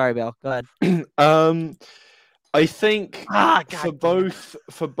 Anyway, sorry, Belle. Go ahead. I think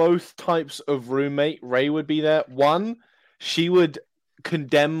for both types of roommate, Ray would be there. One, she would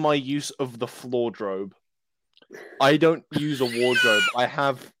condemn my use of the floordrobe. I don't use a wardrobe. I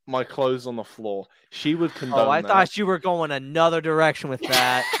have my clothes on the floor. She would condone I that. thought you were going another direction with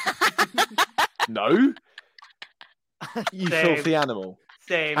that. No? You filthy animal.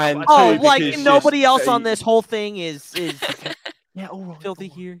 Same. And like nobody else on this whole thing is filthy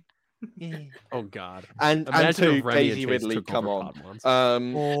here. Yeah. Oh God! And two, Daisy Ridley, come on.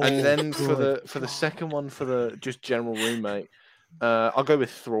 And then for the second one, for the just general roommate, I'll go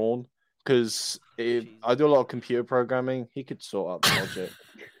with Thrawn. Because I do a lot of computer programming, he could sort out the logic.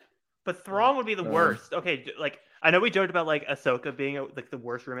 But Thrawn would be the worst. Okay, like I know we joked about like Ahsoka being the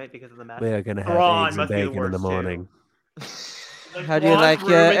worst roommate because of the mess. We're gonna have eggs and bacon in the morning. How do you like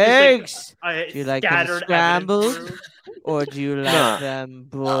your eggs? Do you like them scrambled, or do you like them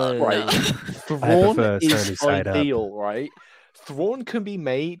boiled? Right. Thrawn is ideal, right? Thrawn can be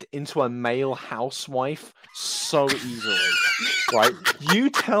made into a male housewife so easily, right?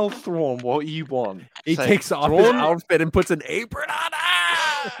 You tell Thrawn what you want. He takes off his outfit and puts an apron on.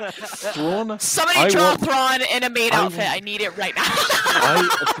 Thrawn, somebody draw Thrawn in a maid outfit. I need it right now.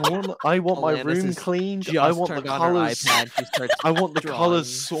 I want my room cleaned. I want the colors. I want the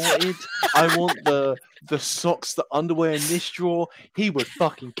colors sorted. I want the socks, the underwear in this drawer. He would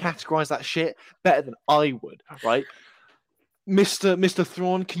fucking categorize that shit better than I would, right? Mr.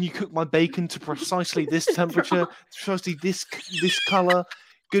 Thrawn, can you cook my bacon to precisely this temperature, precisely this color?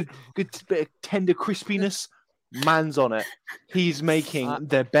 good bit of tender crispiness. Man's on it. He's making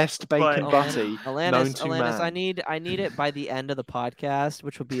the best bacon butty known to man. I need it by the end of the podcast,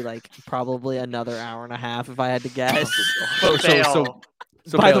 which would be like probably another hour and a half if I had to guess. So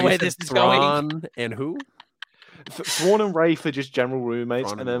by the way, this is going. And who? Thrawn and Ray for just general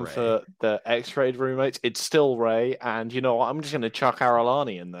roommates, and then for the X-rated roommates, it's still Ray. And you know what? I'm just going to chuck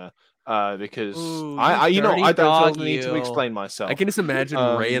Aralani in there because I don't feel the need to explain myself. I can just imagine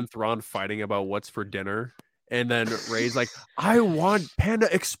Ray and Thrawn fighting about what's for dinner. And then Ray's like, I want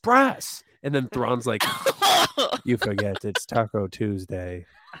Panda Express. And then Thrawn's like, you forget it's Taco Tuesday.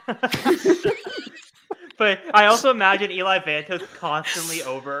 But I also imagine Eli Vanto's constantly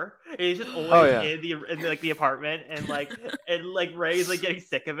over. He's just always in the apartment, and Ray's like getting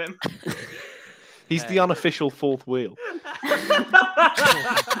sick of him. He's the unofficial fourth wheel. Oh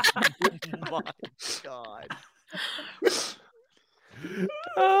my God.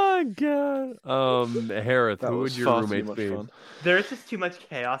 Oh God. Harith, who would your roommates be? There's just too much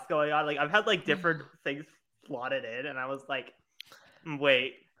chaos going on. Like I've had like different things slotted in, and I was like,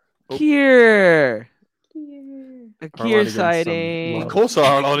 wait. Kier. A Kier sighting. Of course,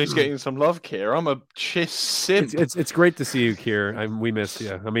 Aralani's getting some love, Kier. I'm a chiss simp. It's great to see you, Kier. We miss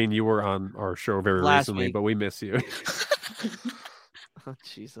you. I mean, you were on our show very recently, but we miss you. Oh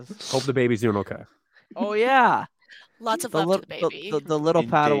Jesus. Hope the baby's doing okay. Oh yeah. Lots of love to the baby. The little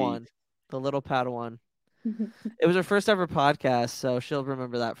Padawan. The little Padawan. It was her first ever podcast, so she'll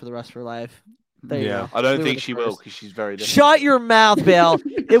remember that for the rest of her life. There you go. I don't think she will because she's very different. Shut your mouth, Bill.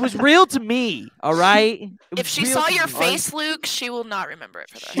 It was real to me, all right? If she saw your face, Luke, she will not remember it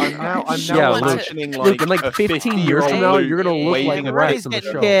for the rest of her life. I'm now imagining like in like 15 years from now, you're going to look like Rex in the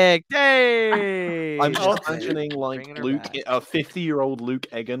show. Hey! I'm just imagining like Luke, a 50-year-old Luke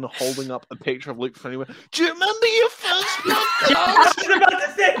Egan holding up a picture of Luke from anywhere. Do you remember your first podcast? I was about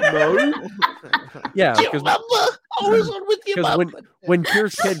to say No. Yeah, do you remember? I was on with your mom. When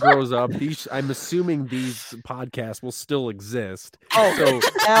Kier's kid grows up, I'm assuming these podcasts will still exist. Oh, so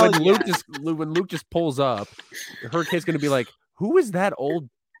when Luke just pulls up, her kid's going to be like, "Who is that old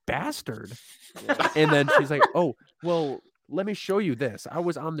bastard?" And then she's like, "Oh, well, let me show you this. I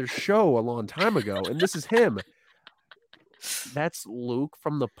was on their show a long time ago, and this is him. That's Luke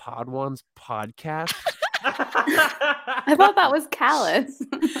from the Podwans podcast." I thought that was Callus.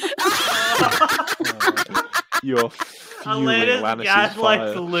 You're Alanis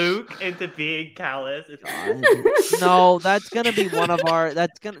gaslights Luke into being Callus. No, that's gonna be one of our.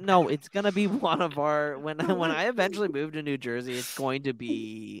 It's gonna be one of our. When I eventually move to New Jersey, it's going to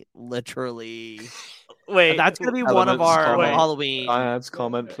be literally. Wait, that's gonna be one of our Halloween. Science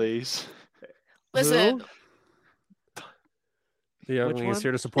comment, please. Listen. The youngling is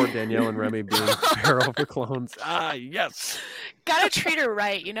here to support Danielle and Remy being feral for clones. Ah, yes. Gotta treat her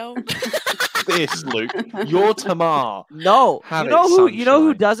right, you know. This, Luke, you're Tamar. No, you know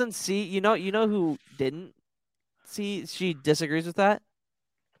who doesn't see. You know who didn't see. She disagrees with that.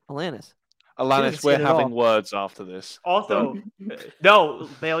 Alanis, we're having words after this. Also, no,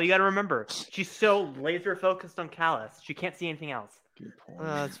 Bale, you got to remember, she's so laser focused on Callus, she can't see anything else.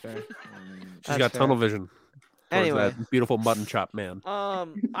 That's fair. She's got tunnel vision. Anyway, that beautiful mutton chop man.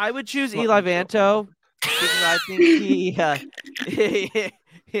 I would choose Eli Vanto because I think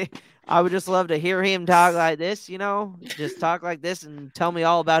I would just love to hear him talk like this, just talk like this and tell me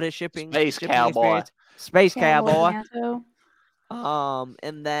all about his shipping cowboy. Space cowboy.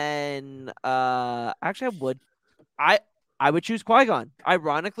 And then actually I would choose Qui-Gon.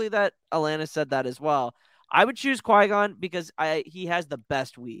 Ironically that Alanis said that as well. I would choose Qui-Gon because he has the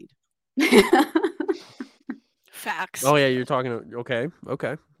best weed. Facts. Oh yeah, you're talking. Okay.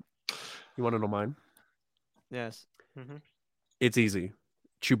 You want to know mine? Yes. Mm-hmm. It's easy.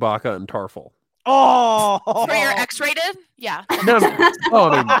 Chewbacca and Tarful. Oh, for your X-rated? Yeah. No. Oh,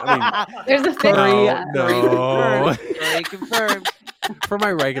 I mean, there's a theory. No. Confirmed. For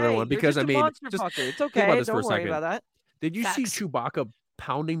my regular one, because just it's okay. Think about this Don't for a worry second. about that. Did you see Chewbacca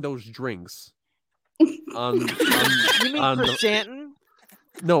pounding those drinks? On you mean Chrysanthemum?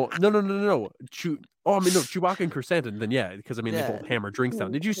 No. Chewbacca and Chrysanthemum, then yeah, because they both hammer drinks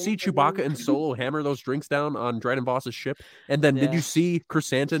down. Did you see Chewbacca and Solo hammer those drinks down on Dryden Voss's ship? And then did you see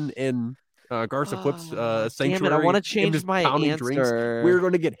Chrysanthemum in Garza Quip's Sanctuary? Damn it, I want to change my answer. Drinks? We're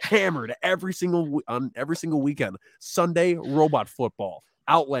going to get hammered every single weekend. Sunday, robot football.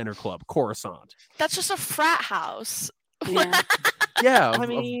 Outlander Club, Coruscant. That's just a frat house. Yeah, I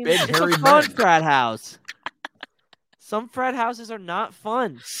mean, big, it's hairy a fun men. frat house. Some frat houses are not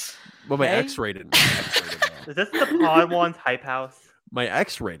fun. Well, my X-rated. Is this the Podwans hype house? My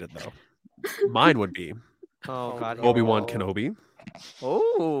X-rated though. Mine would be God, Obi-Wan Kenobi.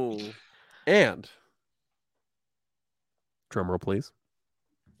 Oh. And drum roll, please.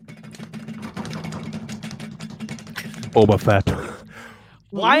 Boba Fett.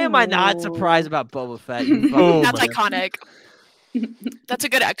 Why am I not surprised about Boba Fett? That's iconic. That's a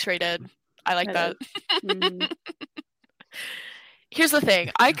good X-rated. I like that. Here's the thing.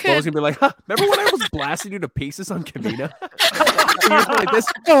 I could. Boba's gonna be like, huh, remember when I was blasting you to pieces on Kamina? You're like this.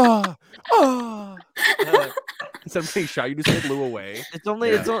 Instead of getting shot, you just blew away.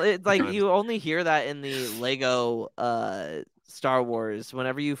 It's like you only hear that in the Lego Star Wars.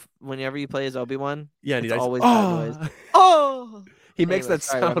 Whenever you play as Obi-Wan, yeah, and it's he always that noise. Oh. He makes Anyway, that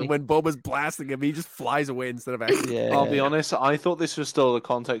sound when Boba's blasting him. He just flies away instead of actually. Yeah. I'll be honest. I thought this was still the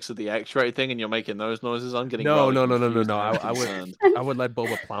context of the X-ray thing, and you're making those noises. I'm getting no. I would let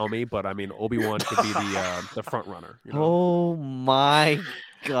Boba plow me, but I mean Obi-Wan could be the front runner. You know? Oh my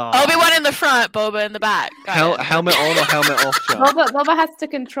god! Obi-Wan in the front, Boba in the back. Helmet on or helmet off? Boba has to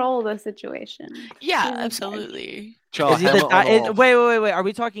control the situation. Yeah, absolutely. Wait. Are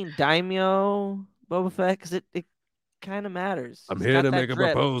we talking Daimyo Boba Fett? Because it kind of matters. I'm here to make a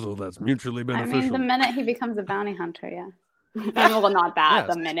proposal that's mutually beneficial. I mean, the minute he becomes a bounty hunter, yeah. Well, not that.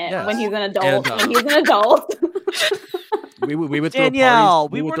 Yes, the minute yes. when he's an adult. And, when he's an adult. we would throw Danielle,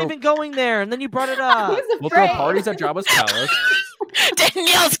 parties. we weren't even going there, and then you brought it up. We'll throw parties at Jabba's palace.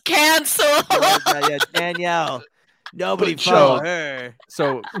 Danielle's canceled. Yeah, Danielle. Nobody follow her.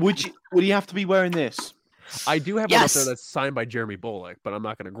 So would you have to be wearing this? I do have one up there that's signed by Jeremy Bullock, but I'm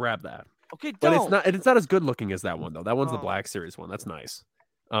not going to grab that. Okay, but it's not as good looking as that one though. That one's the Black Series one. That's nice.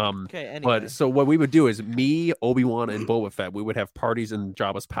 Okay, anyway. But so what we would do is me, Obi-Wan, and Boba Fett, we would have parties in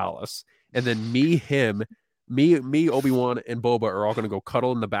Jabba's palace, and then me, Obi-Wan, and Boba are all going to go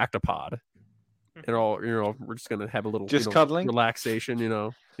cuddle in the Bactapod, and we're just going to have a little cuddling, relaxation,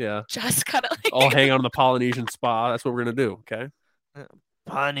 yeah, just cuddling, all hang out on the Polynesian spa. That's what we're going to do. Okay,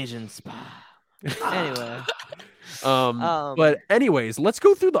 Polynesian spa. Anyway. But anyways, let's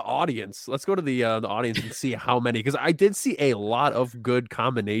go through the audience. Let's go to the audience and see how many, because I did see a lot of good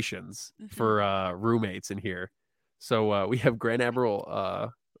combinations for roommates in here. So we have Grand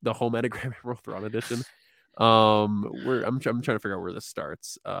Admiral, the Home Edit Grand Admiral Thrawn edition. I'm trying to figure out where this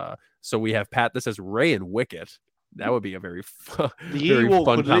starts. So we have Pat that says Rey and Wicket. That would be a very fun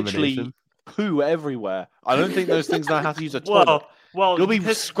combination. Poo everywhere. I don't think those things know how to use a toilet. Well, you'll be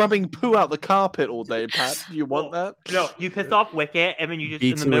scrubbing poo out the carpet all day, Pat. Do you want that? No, you piss off Wicket, and then you just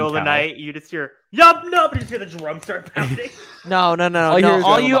in the middle of the night, you just hear yup, no, but you just hear the drum start pounding. No.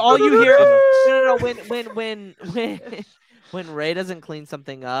 All you hear when Rey doesn't clean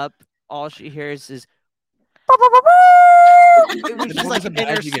something up, all she hears is. Just like in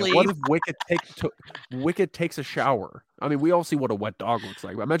her sleep. What if Wicket takes a shower? I mean, we all see what a wet dog looks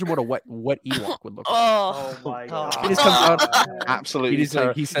like. Imagine what a wet Ewok would look like. Oh my god! He just comes out absolutely. He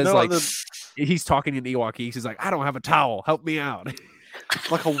says he's talking in Ewok. He's like, I don't have a towel. Help me out.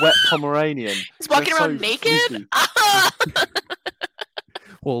 Like a wet Pomeranian. He's walking around naked.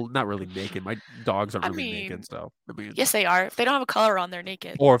 Well, not really naked. My dogs aren't really naked, so. Yes, they are. If they don't have a collar on, they're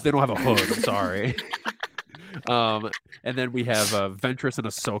naked. Or if they don't have a hood. I'm sorry. And then we have Ventress and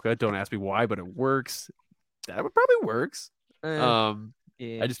Ahsoka. Don't ask me why, but it works. That would probably works. Yeah.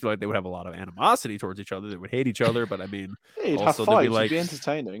 I just feel like they would have a lot of animosity towards each other. They would hate each other, but I mean, you'd also have fights. they'd be like, it'd be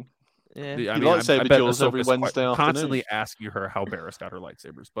entertaining. Yeah, I mean, lightsaber duels every Wednesday afternoon. Constantly asking her how Barriss got her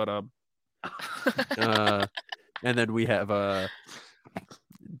lightsabers, but and then we have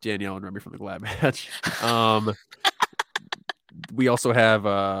Danielle and Remy from the Glad Match. We also have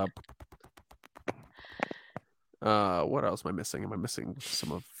what else am I missing? Am I missing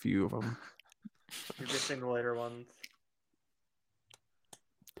a few of them? You're missing the later ones.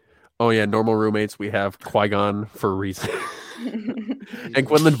 Oh yeah, normal roommates. We have Qui-Gon for a reason. And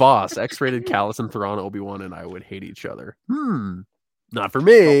Quinlan Voss, X-rated Callus and Thrawn, Obi-Wan, and I would hate each other. Not for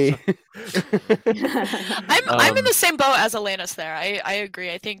me. I'm in the same boat as Alanis there. I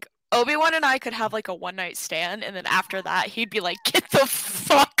agree. I think Obi-Wan and I could have like a one-night stand, and then after that, he'd be like, "Get the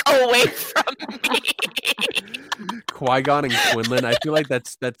fuck away from me." Qui-Gon and Quinlan. I feel like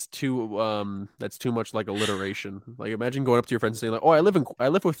that's too much like alliteration. Like imagine going up to your friends and saying like, "Oh, I live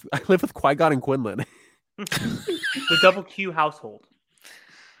with Qui-Gon and Quinlan." The double Q household.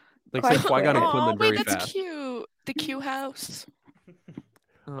 Like say Qui-Gon and Quinlan very that's fast. Cute. The Q house.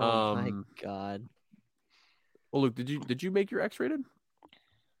 Oh my god. Well, Luke, did you make your X-rated?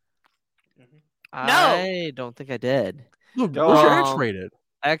 I don't think I did. Luke, what's your X-rated?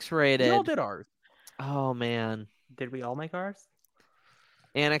 X-rated. We all did ours. Oh man. Did we all make ours?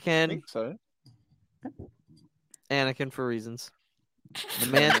 Anakin. I think so. Anakin for reasons. The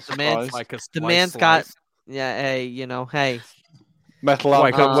man's got. Yeah, hey, hey. Metal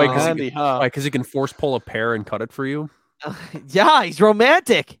Why? arm Handy, huh? Why? Because he can force pull a pear and cut it for you. Yeah, he's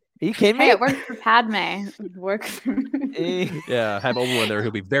romantic. Are you kidding me? Hey, it worked for Padme. It worked for me. Yeah, have Obi-Wan there. He'll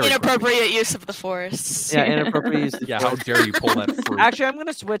be very inappropriate use of the Force. Yeah, inappropriate use. Of the Yeah, Force. how dare you pull that fruit? Actually, I'm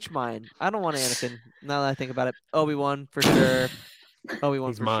gonna switch mine. I don't want Anakin. Now that I think about it, Obi-Wan for sure.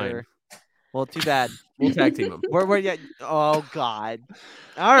 Obi-Wan for mine. sure. Well, too bad. We'll tag team him. We're yeah. Oh God.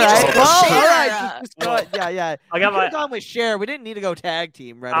 All right. Well, all right. Just go ahead. Yeah. I got my. Gone with Cher. We didn't need to go tag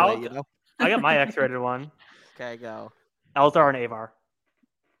team right away. You know. I got my X-rated one. Okay, go. Eldar and Avar.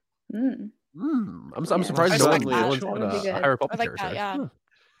 I'm surprised no one's put a High Republic I like character. that, yeah. Huh.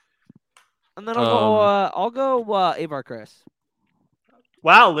 And then I'll go Avar Chris.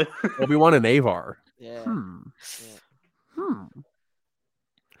 Wow. Obi-Wan and Avar. Yeah.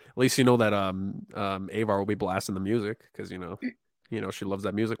 At least you know that Avar will be blasting the music because you know she loves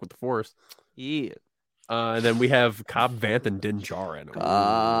that music with the Force. Yeah. And then we have Cobb Vanth and Din Djarin.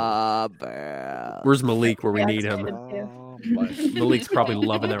 Cobb Vanth. Where's Malik where we need him? Malik's probably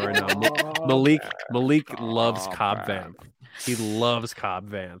loving that right now. Malik loves Cobb Vanth. He loves Cobb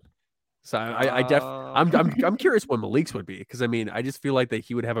Vanth. So I'm curious what Malik's would be because I mean I just feel like that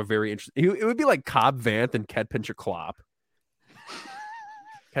he would have a very interesting. It would be like Cobb Vanth and Ket Pincher Klopp.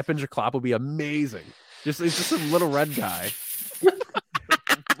 Ket Pincher Klopp would be amazing. It's just a little red guy.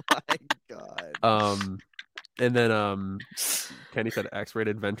 My God. And then Kenny said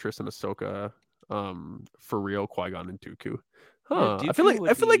X-rated Ventress and Ahsoka. For real, Qui-Gon and Dooku. Huh. Yeah, I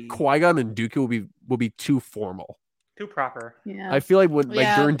feel like Qui-Gon and Dooku will be too formal. Too proper. Yeah. I feel like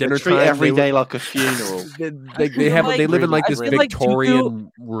during dinner time every day like a funeral. They live in like this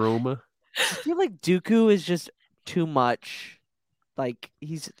Victorian room. I feel like Dooku is just too much. Like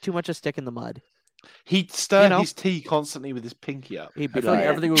he's too much a stick in the mud. He'd stir his tea constantly with his pinky up. He'd be I feel like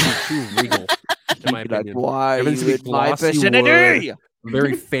everything would be too regal. In my opinion, why everything you would be in my glossy vicinity? wood,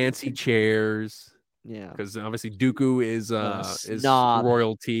 very fancy chairs. Yeah, because obviously Dooku is snob.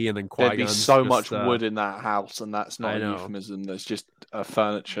 royalty, and then There'd be Qui-Gon's so just, much wood in that house, and that's not I a know. euphemism. There's just a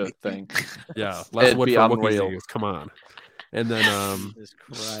furniture thing. Yeah, less It'd wood be for unreal. Wookiees. Come on, and then Jesus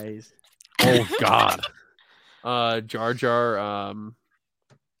Christ. oh God, Jar Jar.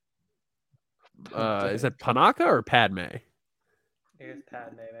 Is that Panaka or Padme? It's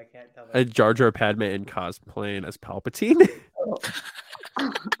Padme. I can't tell. Jar Jar Padme in cosplaying as Palpatine.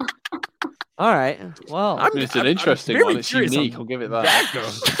 All right. Well, It's an interesting very one. It's curious unique. on I'll give it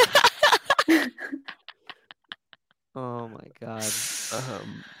that. oh my God.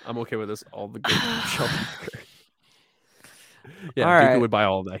 I'm okay with this. All the good Sheldon. Yeah, All Dooku right. would buy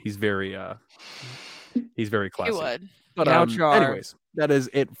all of that. He's very classy. You would. But Jar Jar. anyways, that is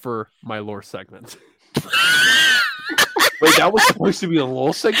it for my lore segment. Wait, that was supposed to be a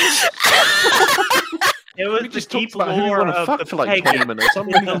lore segment? It was We the just deep talked about who we lore wanna of fuck the for like 20 pegging. minutes. I'm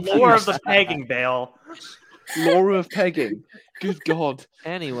It's really the lore of the confused. pegging, Bale. Lore of pegging. Good God.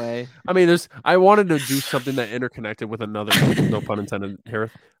 Anyway, I mean, I wanted to do something that interconnected with another, no pun intended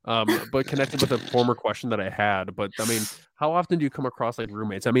here, but connected with a former question that I had. But I mean, how often do you come across like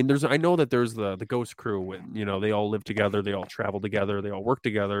roommates? I mean, I know that there's the Ghost Crew, and they all live together, they all travel together, they all work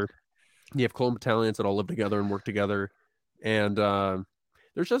together. You have clone battalions that all live together and work together, and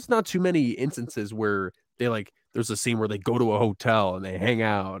there's just not too many instances where there's a scene where they go to a hotel and they hang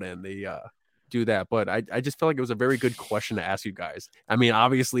out and they do that. But I just felt like it was a very good question to ask you guys. I mean,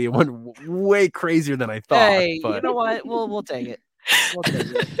 obviously it went way crazier than I thought. hey, but... you know what? We'll take it.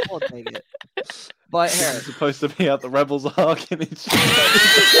 We'll take it. But It's Harris, supposed to be at the Rebels arc, and it's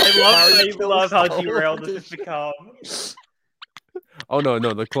I love how derailed this has become. Oh no,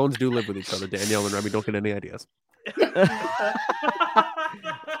 the clones do live with each other. Danielle and Remy don't get any ideas.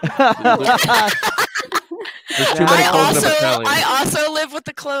 There's too many clones in a battalion. I also live with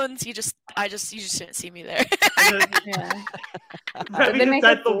the clones. You just didn't see me there. Yeah. Remy They just make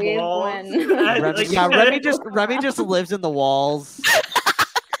at us the leave wall. when- Remy just lives in the walls.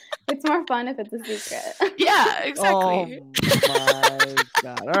 It's more fun if it's a secret. Yeah, exactly. Oh my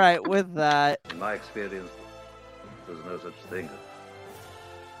God. All right, with that. In my experience, there's no such thing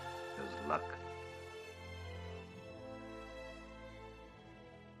as luck.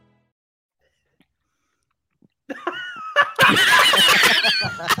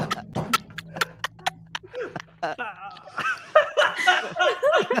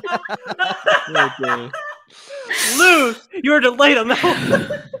 okay. Lose! You were delayed on that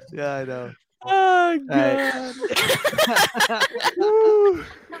one. Yeah, I know. Oh All right.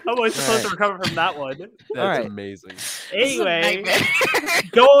 How am I supposed to recover from that one? That's amazing. Anyway,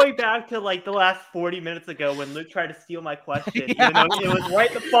 going back to like the last 40 minutes ago when Luke tried to steal my question, even though it was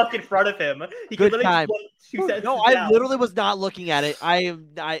right the fuck in front of him. He Good could literally time. just look 2 sentences No, I down. literally was not looking at it.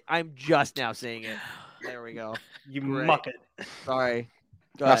 I'm just now seeing it. There we go. You Great. muck it. Sorry.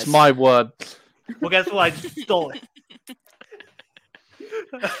 Go That's ahead. my word. Well, guess what? I just stole it.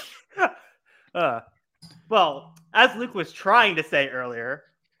 Well, as Luke was trying to say earlier,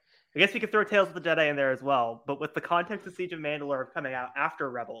 I guess we could throw Tales of the Jedi in there as well. But with the context of Siege of Mandalore coming out after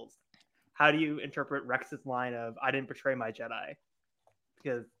Rebels, how do you interpret Rex's line of "I didn't betray my Jedi"?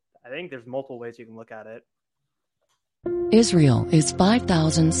 Because I think there's multiple ways you can look at it. Israel is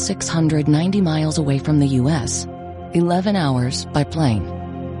 5,690 miles away from the U.S., 11 hours by plane.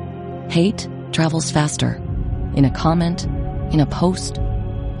 Hate travels faster. In a comment, in a post,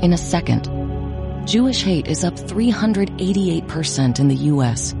 in a second. Jewish hate is up 388% in the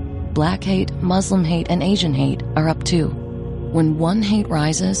U.S. Black hate, Muslim hate, and Asian hate are up too. When one hate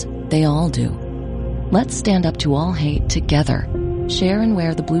rises, they all do. Let's stand up to all hate together. Share and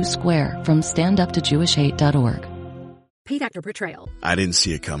wear the blue square from standuptojewishhate.org. Paid actor portrayal. I didn't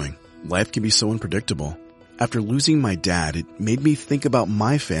see it coming. Life can be so unpredictable. After losing my dad, it made me think about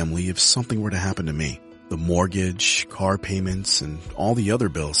my family if something were to happen to me. The mortgage, car payments, and all the other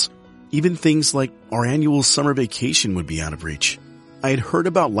bills. Even things like our annual summer vacation would be out of reach. I had heard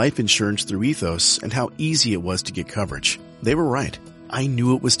about life insurance through Ethos and how easy it was to get coverage. They were right. I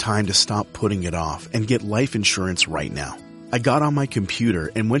knew it was time to stop putting it off and get life insurance right now. I got on my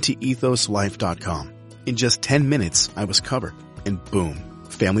computer and went to ethoslife.com. In just 10 minutes, I was covered. And boom,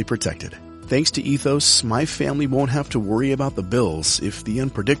 family protected. Thanks to Ethos, my family won't have to worry about the bills if the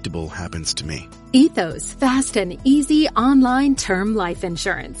unpredictable happens to me. Ethos, fast and easy online term life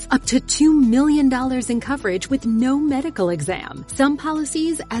insurance. Up to $2 million in coverage with no medical exam. Some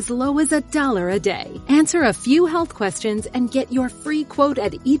policies as low as $1 a day. Answer a few health questions and get your free quote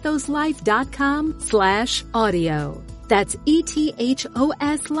at ethoslife.com/audio. That's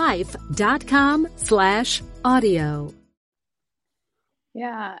ethoslife.com/audio.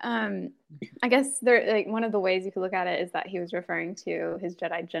 Yeah, I guess there one of the ways you could look at it is that he was referring to his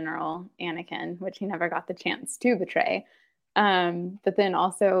Jedi General Anakin, which he never got the chance to betray. But then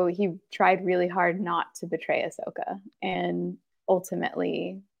also he tried really hard not to betray Ahsoka, and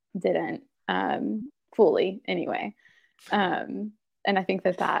ultimately didn't fully anyway. And I think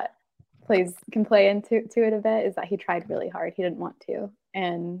that can play into it a bit, is that he tried really hard. He didn't want to,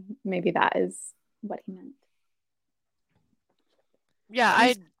 and maybe that is what he meant.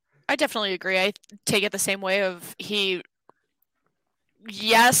 Yeah, I definitely agree. I take it the same way of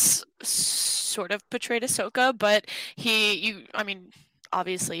yes, sort of betrayed Ahsoka, but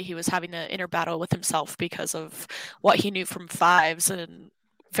obviously he was having an inner battle with himself because of what he knew from Fives, and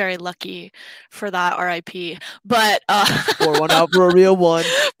very lucky for that, RIP. But pour one out for a real one.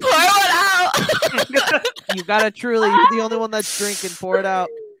 Pour one out. You gotta truly, you're the only one that's drinking. Pour it out.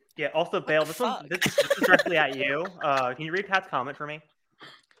 Yeah, also, Bale, this is directly at you. Can you read Pat's comment for me?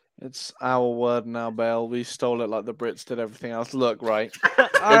 It's our word now, Bale. We stole it like the Brits did everything else. Look, right?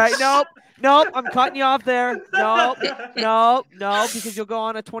 All right, nope. I'm cutting you off there. No, because you'll go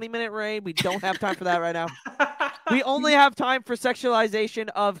on a 20-minute raid. We don't have time for that right now. We only have time for sexualization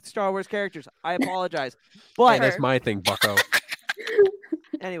of Star Wars characters. I apologize. But hey, that's my thing, bucko.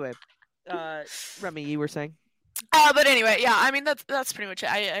 Anyway, Remy, you were saying? But anyway, yeah, I mean that's pretty much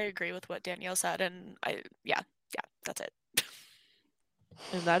it. I agree with what Danielle said, and yeah, that's it.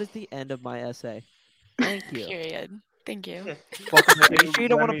 And that is the end of my essay. Thank you. Period. Thank you. Are you sure you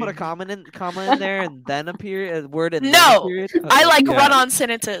don't want to put a comma in there and then a period, a word and no, then a period? Okay. I like run-on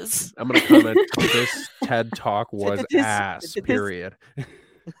sentences. I'm gonna comment. This TED Talk was ass. Period.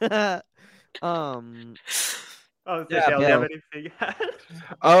 I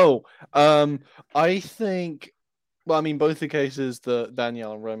think. Well, I mean, both the cases that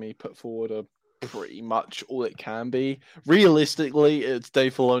Danielle and Remy put forward are pretty much all it can be. Realistically, it's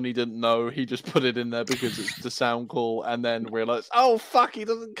Dave Filoni didn't know. He just put it in there because it's to sound cool, and then realized, oh fuck, he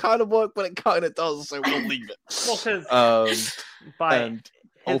doesn't kind of work, but it kind of does, so we'll leave it. Well, because and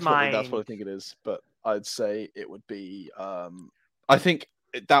ultimately that's what I think it is. But I'd say it would be. I think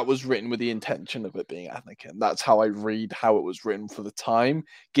that was written with the intention of it being Anakin. That's how I read how it was written for the time.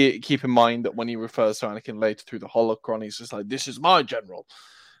 Keep in mind that when he refers to Anakin later through the holocron, he's just like, "This is my general,"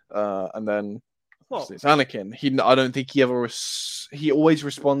 and then it's Anakin. I don't think he ever. He always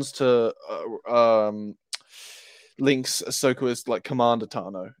responds to Link's Ahsoka as like Commander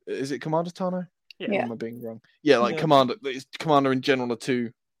Tano. Is it Commander Tano? Yeah. Am I being wrong? Yeah, like Commander in general are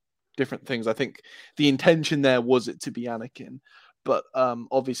two different things. I think the intention there was it to be Anakin. But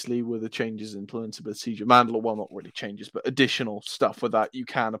obviously, with the changes implemented with Siege of Mandalore, well, not really changes, but additional stuff with that, you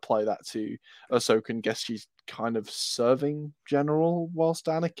can apply that to Ahsoka. And guess she's kind of serving General whilst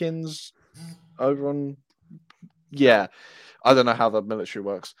Anakin's over on. Yeah, I don't know how the military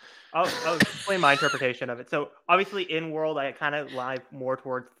works. I'll explain my interpretation of it. So obviously, in world, I kind of lie more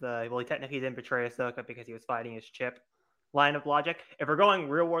towards he technically didn't betray Ahsoka because he was fighting his chip line of logic. If we're going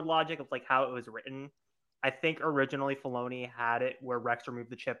real world logic of like how it was written, I think originally Filoni had it where Rex removed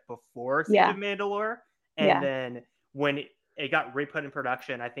the chip before Siege of Mandalore, and then when it got re-put in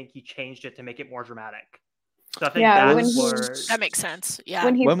production, I think he changed it to make it more dramatic. So I think that makes sense. Yeah.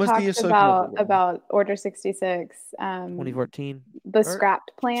 When he talked about Order 66, 2014, the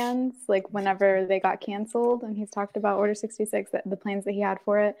scrapped plans, like whenever they got canceled, and he's talked about Order 66, the plans that he had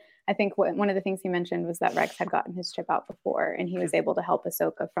for it. I think one of the things he mentioned was that Rex had gotten his chip out before, and he was able to help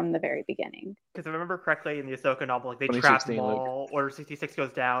Ahsoka from the very beginning. Because if I remember correctly, in the Ahsoka novel, like they trap them all. Order 66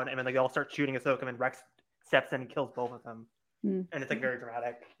 goes down, and then they all start shooting Ahsoka, and Rex steps in and kills both of them, and it's like very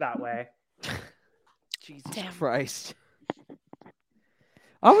dramatic that way. Jesus Christ.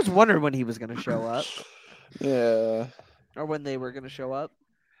 I was wondering when he was going to show up. Yeah. Or when they were going to show up.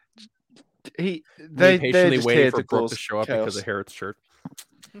 They patiently waited for Brooke to show up because of Harrod's shirt.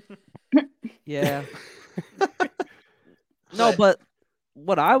 Yeah. No, but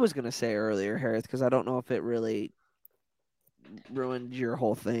what I was going to say earlier, Harris, because I don't know if it really ruined your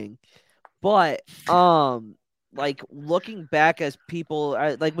whole thing. But, like looking back as people,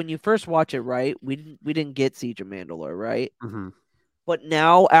 like when you first watch it, right? We didn't get Siege of Mandalore, right? Mm-hmm. But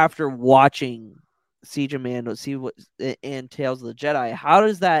now after watching Siege of Mandalore, and Tales of the Jedi, how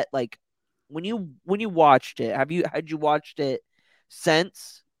does that like when you watched it? Had you watched it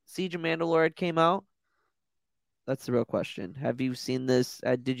since Siege of Mandalore had came out? That's the real question. Have you seen this?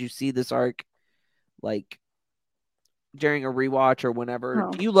 Did you see this arc like during a rewatch or whenever?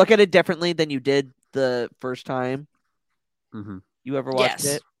 Oh. Do you look at it differently than you did the first time you ever watched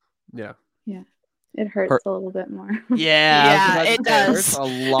it? Yeah. It hurts a little bit more. Yeah, it does. Hurts a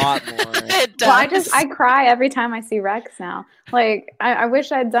lot more. It does. Well, I cry every time I see Rex now. Like I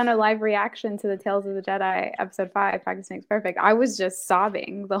wish I'd done a live reaction to the Tales of the Jedi episode 5, Practice Makes Perfect. I was just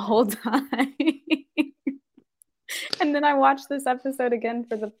sobbing the whole time. And then I watched this episode again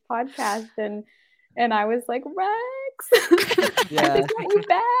for the podcast, and I was like, Rex, Yeah. I just want you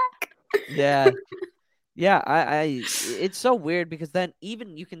back. Yeah. I it's so weird because then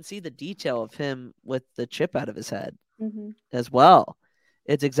even you can see the detail of him with the chip out of his head as well.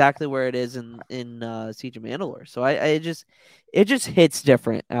 It's exactly where it is in Siege of Mandalore. So it just hits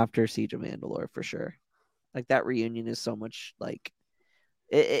different after Siege of Mandalore for sure. Like that reunion is so much like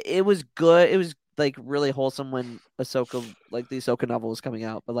it was good. It was like really wholesome when Ahsoka, like the Ahsoka novel was coming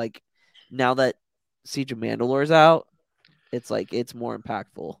out, but like now that Siege of Mandalore is out, it's like it's more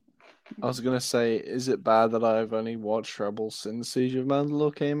impactful. I was gonna say, is it bad that I've only watched Rebels since Siege of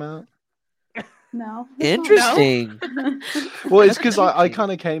Mandalore came out? No. Interesting. Well, it's because I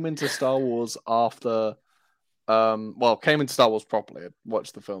kind of came into Star Wars after, came into Star Wars properly. I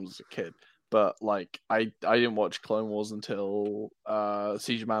watched the films as a kid, but like I didn't watch Clone Wars until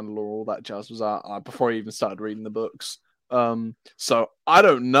Siege of Mandalore, all that jazz was out before I even started reading the books. So I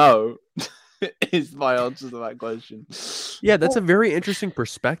don't know. Is my answer to that question. Yeah, that's a very interesting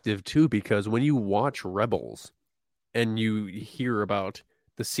perspective too, because when you watch Rebels and you hear about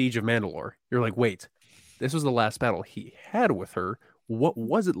the Siege of Mandalore, you're like, wait, this was the last battle he had with her. What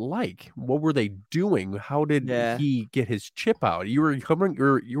was it like? What were they doing? How did he get his chip out? You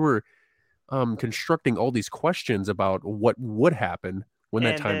were constructing all these questions about what would happen when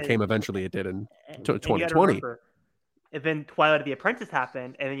that time came. Eventually it did in 2020. And then Twilight of the Apprentice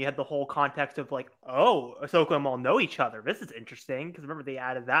happened, and then you had the whole context of like, oh, Ahsoka and Maul know each other. This is interesting because remember they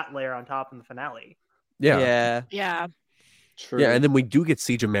added that layer on top in the finale. Yeah. True. Yeah, and then we do get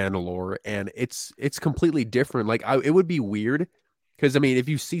Siege of Mandalore, and it's completely different. Like it would be weird because I mean, if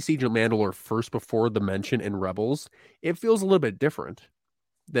you see Siege of Mandalore first before the mention in Rebels, it feels a little bit different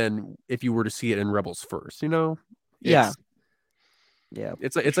than if you were to see it in Rebels first. You know? Yeah.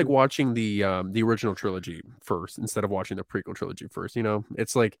 It's like watching the original trilogy first instead of watching the prequel trilogy first. You know,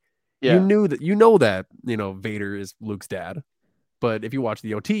 it's like you know that Vader is Luke's dad, but if you watch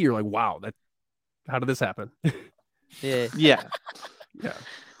the OT, you're like, wow, how did this happen? Yeah.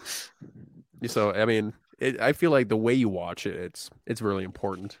 So I mean, I feel like the way you watch it, it's really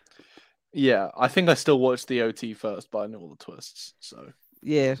important. Yeah, I think I still watched the OT first, but I know all the twists. So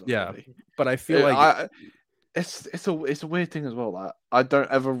yeah. But I feel like. It's a weird thing as well that I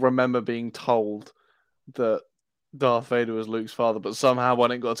don't ever remember being told that Darth Vader was Luke's father, but somehow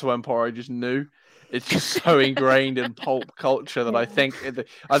when it got to Empire, I just knew. It's just so ingrained in pulp culture that I think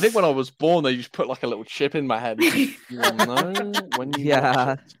when I was born, they just put like a little chip in my head. You will know when you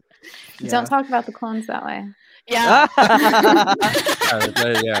watch it. Don't talk about the clones that way. Yeah.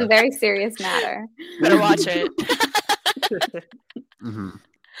 It's a very serious matter. Better watch it. Mm-hmm.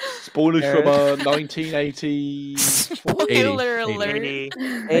 Spoilers from 1980. Spoiler alert.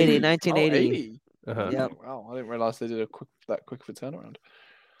 1980. Yep. Wow, I didn't realize they did that quick of a turnaround.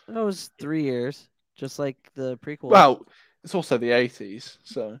 That was 3 years, just like the prequel. Well, it's also the 80s,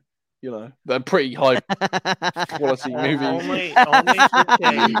 so they're pretty high quality movies.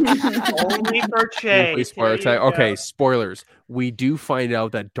 Only for Chase. Okay, spoilers. We do find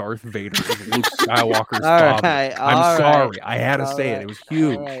out that Darth Vader is Luke Skywalker's father. I'm sorry, I had to say it. It was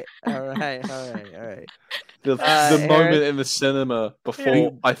huge. All right. The moment in the cinema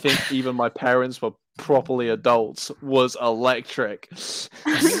before I think even my parents were properly adults was electric.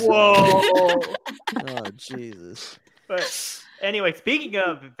 Whoa! Oh Jesus! But anyway, speaking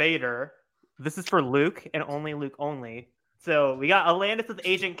of Vader, this is for Luke and only Luke only. So we got Atlantis'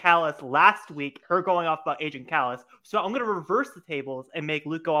 Agent Kallus last week, her going off about Agent Kallus. So I'm going to reverse the tables and make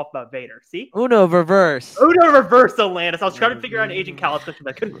Luke go off about Vader. See? Uno reverse Atlantis. I was trying to figure out an Agent Kallus question,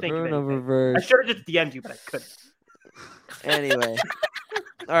 but I couldn't think of it. Reverse. I should have just DM'd you, but I couldn't. Anyway.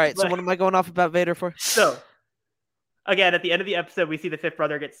 All right, so what am I going off about Vader for? So, again, at the end of the episode, we see the fifth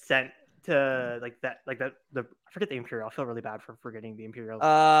brother get sent to I forget the Imperial. I feel really bad for forgetting the Imperial.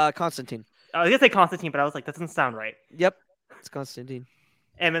 Constantine. I was gonna say Constantine, but I was like, that doesn't sound right. Yep, it's Constantine.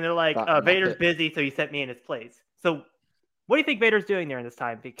 And then they're like, Vader's busy, so he sent me in his place. So, what do you think Vader's doing during this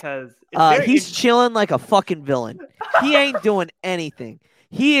time? Because he's chilling like a fucking villain. He ain't doing anything.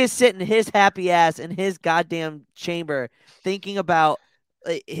 He is sitting his happy ass in his goddamn chamber, thinking about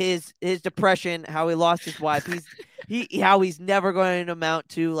his depression, how he lost his wife. How he's never going to amount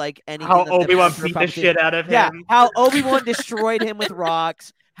to like anything. How Obi-Wan beat the shit out of him. Yeah, how Obi-Wan destroyed him with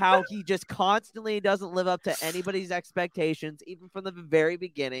rocks. How he just constantly doesn't live up to anybody's expectations, even from the very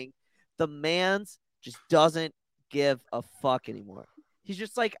beginning. The man's just doesn't give a fuck anymore. He's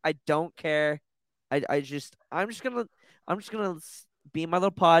just like, I don't care. I'm just gonna be in my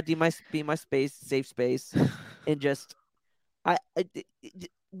little pod, be my space, safe space, and just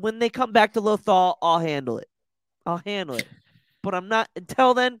when they come back to Lothal, I'll handle it. But I'm not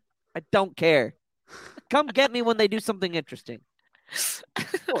until then. I don't care. Come get me when they do something interesting.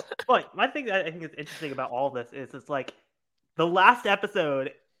 But my thing that I think is interesting about all this is it's like the last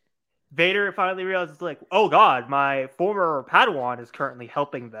episode, Vader finally realizes like, oh god, my former Padawan is currently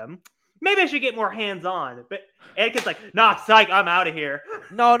helping them. Maybe I should get more hands on. But Anakin's like, nah, psych, I'm out of here.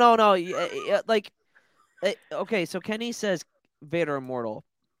 No. Okay, so Kenny says Vader immortal,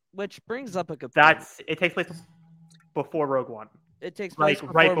 which brings up a good point. It takes place before Rogue One. It takes place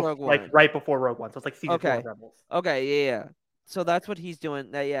before Rogue One. Like right before Rogue One. So it's like season 4 of Rebels. Okay, yeah. So that's what he's doing.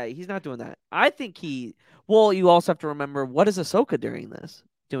 Yeah, he's not doing that. I think you also have to remember, what is Ahsoka doing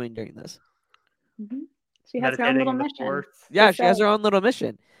during this? Mm-hmm. She has her own little mission. Yeah, she has her own little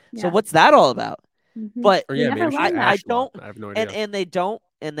mission. Yeah. So what's that all about? Mm-hmm. But I don't. I have no idea.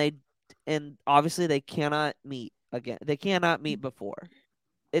 And obviously they cannot meet again. They cannot meet before.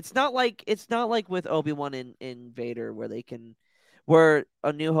 It's not like with Obi-Wan and Vader where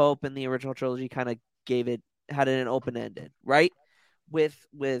A New Hope and the original trilogy kind of had an open ended, right? With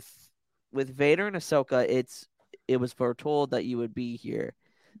Vader and Ahsoka, it was foretold that you would be here.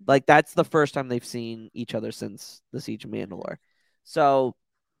 Like that's the first time they've seen each other since the Siege of Mandalore. So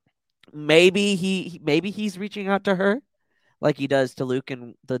maybe he's reaching out to her like he does to Luke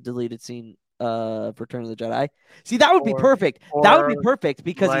in the deleted scene of Return of the Jedi. See, that would be perfect. That would be perfect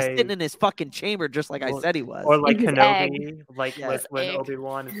because he's sitting in his fucking chamber just like I said he was. Or like Kenobi, when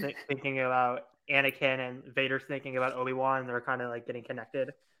Obi-Wan is thinking about Anakin and Vader's thinking about Obi-Wan, they're kind of like getting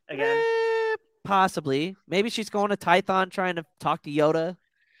connected again. Possibly. Maybe she's going to Tython trying to talk to Yoda.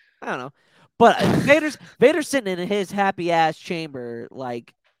 I don't know. But Vader's sitting in his happy ass chamber,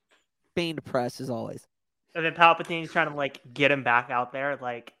 like being depressed as always. And then Palpatine's trying to like get him back out there,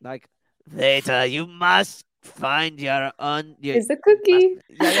 like Vader, you must find your It's a cookie.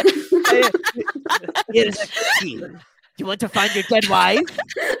 It is a cookie. You want to find your dead wife?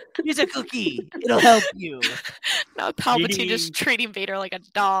 Here's a cookie. It'll help you. No, Palpatine just treating Vader like a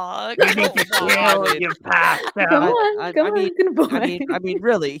dog. You passed out. Come on, good boy. I mean,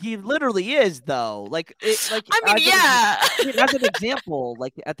 really, he literally is though. As an example,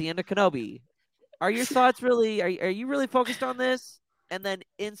 like at the end of Kenobi, are your thoughts really? Are you really focused on this? And then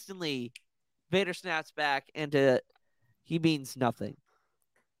instantly, Vader snaps back into he means nothing.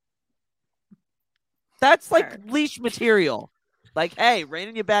 That's like leash material. Like, hey,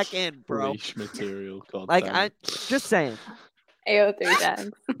 reining you back in, bro. Leash material. God Like, damn I'm it. just saying. AO3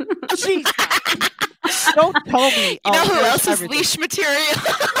 tags. Jeez. Don't tell me. You know who else is everything. leash material?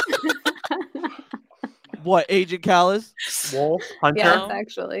 What, Agent Callus? Wolf? Hunter? Yes,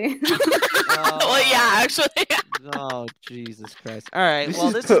 actually. Well, yeah, actually. Oh, Jesus Christ. All right. This Well,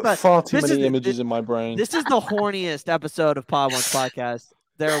 has this put is the, far too this many is, images in my brain. This is the horniest episode of Pod One's podcast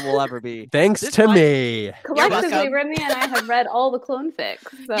there will ever be. Thanks This to might- me. Collectively, Remy and I have read all the clone fics.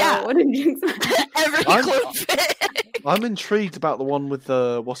 So Yeah. what did you expect? Every I'm- clone fic. I'm intrigued about the one with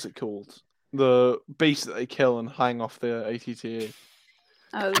the what's it called? The beast that they kill and hang off the ATTE.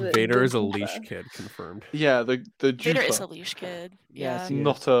 Oh, Vader is a leash kid, confirmed. Yeah, the Vader Juper. is a leash kid. Yeah.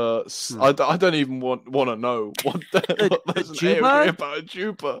 Not a. I don't even want to know what there's an Juper? AOD about a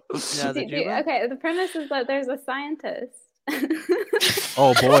Juper. Yeah, the Juper? Okay, the premise is that there's a scientist.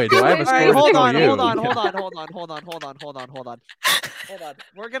 Oh boy, do I have a All story right, hold for on, you? hold on.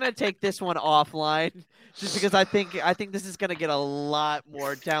 We're gonna take this one offline, just because I think this is gonna get a lot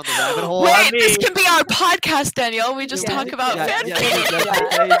more down the rabbit hole. Wait, this can be our podcast, Danielle. We just talk about Yeah,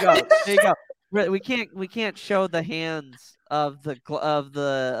 fanfic. there you go. There you go. We can't show the hands of the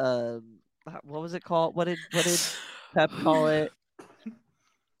what was it called? What did Pep call it?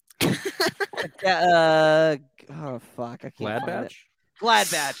 Oh fuck! I can't. Glad find it. Batch? Glad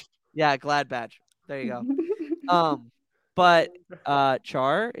Batch. Yeah, Glad Batch. There you go. But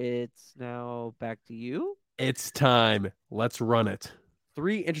Char, it's now back to you. It's time. Let's run it.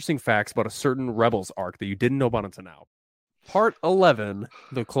 3 interesting facts about a certain Rebels arc that you didn't know about until now. Part 11,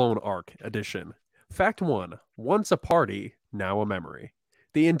 the Clone Arc Edition. Fact 1. Once a party, now a memory.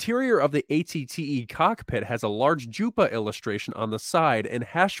 The interior of the ATTE cockpit has a large Jupa illustration on the side and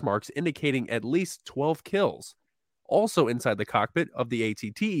hash marks indicating at least 12 kills. Also inside the cockpit of the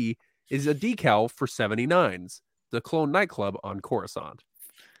ATTE is a decal for 79s, the clone nightclub on Coruscant.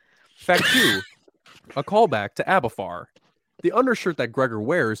 Fact 2. A callback to Abafar. The undershirt that Gregor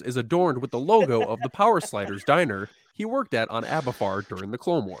wears is adorned with the logo of the Power Sliders diner he worked at on Abafar during the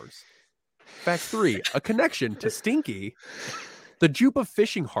Clone Wars. Fact 3. A connection to Stinky. The Jupa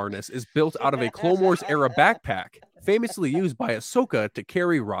fishing harness is built out of a Clone Wars era backpack, famously used by Ahsoka to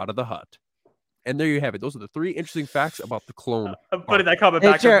carry Rada the Hutt. And there you have it. Those are the 3 interesting facts about the clone. I'm putting that comment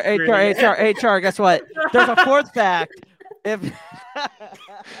back. HR. Guess what? There's a 4th fact. If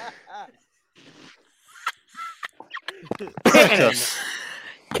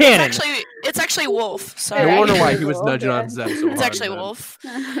Canon. It's actually Wolf. Sorry. No wonder why he was nudging on Zeb so hard. It's actually man. Wolf.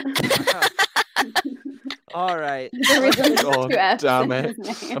 All right. God damn it.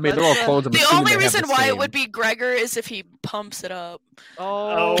 I mean, they're all clones. I'm The assuming only they have reason the why same. it would be Gregor is if he pumps it up.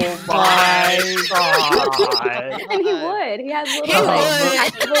 Oh my god. And he would. He has little He would.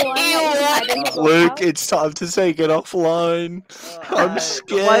 actual one that he had in the Luke, it's time to take it offline. I'm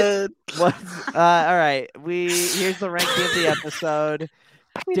scared. What? All right. Here's the ranking of the episode.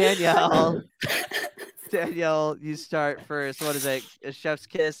 Danielle, you start first. What is it? A Chef's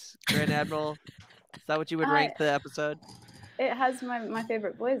Kiss, Grand Admiral? Is that what you would rank the episode? It has my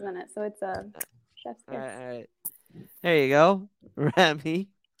favorite boys in it, so it's a Chef's Kiss. All right. There you go, Remy.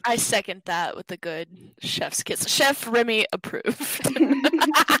 I second that with a good Chef's Kiss. Chef Remy approved.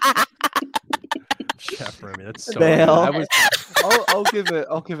 Chef Remy, that's so Bail. good.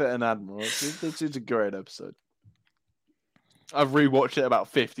 I'll give it an Admiral. It's a great episode. I've rewatched it about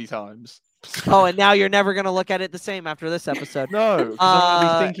 50 times. Oh, and now you're never gonna look at it the same after this episode. No, because I'm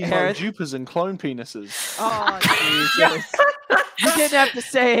gonna be thinking Harris? about Jupas and clone penises. Oh, Jesus. You didn't have to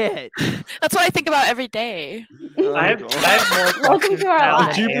say it. That's what I think about every day. I have more Welcome questions to our now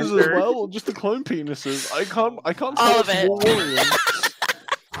lives. The than Jupas as answers. well, or just the clone penises? I can't All tell of it's it. Warriors.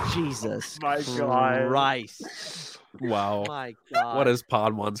 Jesus My God. Christ. Wow. My God. What has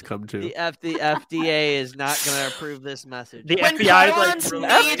Pod Ones come to? The FDA is not going to approve this message. The When FBI is Podwans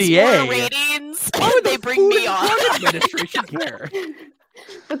like, needs FDA? more ratings, they bring me on. Administration care.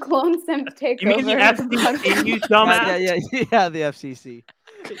 The clone simp takeover. you mean the FCC, you dumbass? Yeah, the FCC.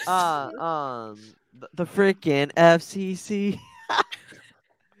 The freaking FCC.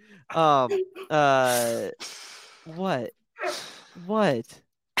 What?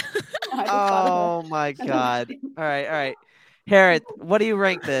 Oh my God! All right. Harriet, what do you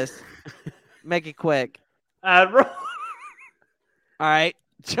rank this? Make it quick. Admiral. All right,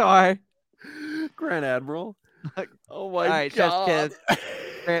 Char. Grand Admiral. Oh my All right, god. Chef's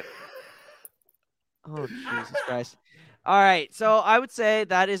Kiss. Oh Jesus Christ! All right, so I would say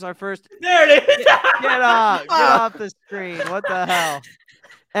that is our first. There it is. Get off the screen! What the hell?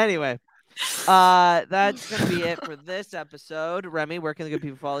 Anyway, That's going to be it for this episode. Remy, where can the good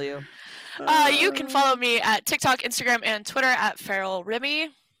people follow you? You can follow me at TikTok, Instagram, and Twitter at Feral Remy.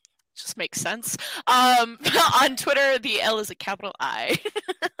 Just makes sense. On Twitter, the L is a capital I.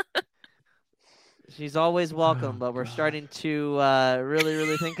 She's always welcome, but we're starting to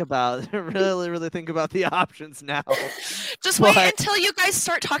really think about the options now. Just wait until you guys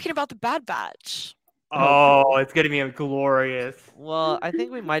start talking about the Bad Batch. Oh, it's gonna be glorious. Well, I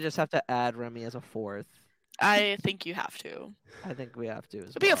think we might just have to add Remy as a fourth. I think you have to. I think we have to.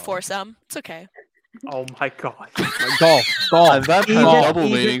 It'll be a foursome. It's okay. Oh my god. Golf. And that has double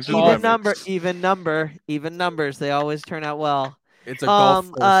meanings. Even numbers. They always turn out well. It's a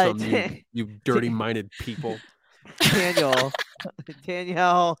golf foursome, you dirty-minded people. Danielle.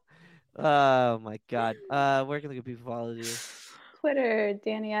 Oh my god. Where can the good people follow you? Twitter,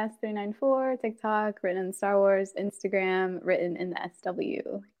 DannyS394, TikTok, written in Star Wars, Instagram, written in the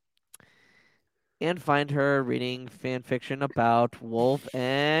SW. And find her reading fan fiction about Wolf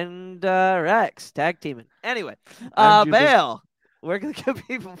and Rex, tag teaming. Anyway, Bale, where can the good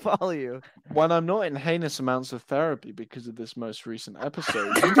people follow you? When I'm not in heinous amounts of therapy because of this most recent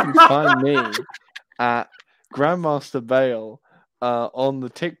episode, you can find me at Grandmaster Bale on the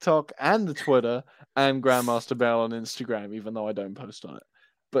TikTok and the Twitter, and Grandmaster Bale on Instagram, even though I don't post on it.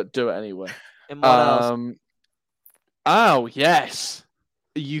 But do it anyway. And what else? Oh, yes.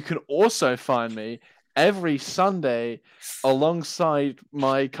 You can also find me every Sunday alongside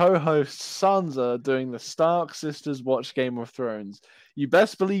my co-host Sansa doing the Stark Sisters Watch Game of Thrones. You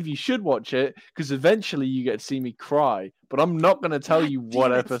best believe you should watch it, because eventually you get to see me cry. But I'm not going to tell you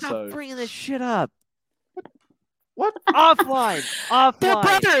what episode. Stop bringing this shit up. What? Offline. They're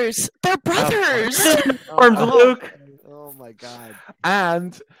brothers. Luke. Oh my god.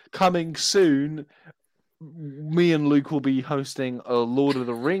 And coming soon, me and Luke will be hosting a Lord of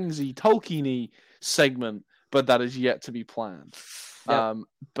the Rings-y, Tolkien-y segment, but that is yet to be planned. Yep.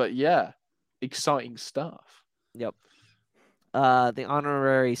 But yeah, exciting stuff. Yep. The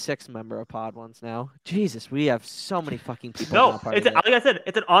honorary 6th member of Pod Ones now. Jesus, we have so many fucking people. No, like I said,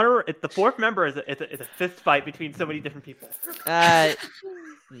 it's an honor. It's the 4th member. It's a fist fight between so many different people.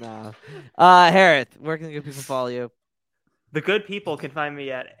 No. Harith, where can the good people follow you? The good people can find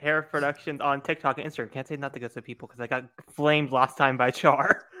me at Harith Productions on TikTok and Instagram. Can't say not the good people because I got flamed last time by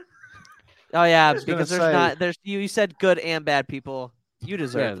Char. Oh yeah, because there's you said good and bad people. You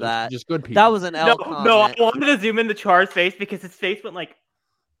deserve that. Just good people. That was an L comment. No, I wanted to zoom into Char's face because his face went like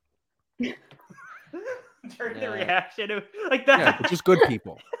during the reaction. It was like that. Yeah, but just good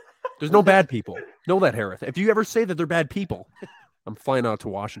people. There's no bad people. Know that, Harith. If you ever say that they're bad people, I'm flying out to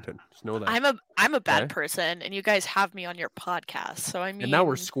Washington. Just know that. I'm a bad person, and you guys have me on your podcast. So I mean, and now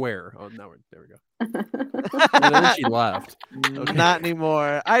we're square. Oh, there we go. And then she left. Okay. Not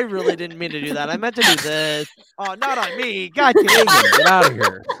anymore. I really didn't mean to do that. I meant to do this. Oh, not on me. God dang it. Get out of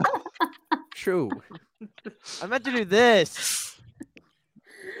here. True. I meant to do this.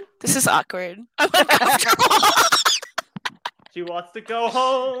 This is awkward. I'm uncomfortable. She wants to go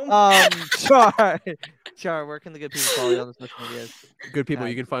home. Char, where can the good people follow you on the social medias? Good people,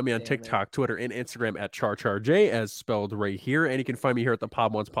 you can find me on TikTok, Twitter, and Instagram at CharCharJ, as spelled right here. And you can find me here at the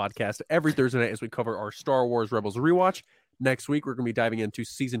Pod Ones podcast every Thursday night as we cover our Star Wars Rebels rewatch. Next week, we're going to be diving into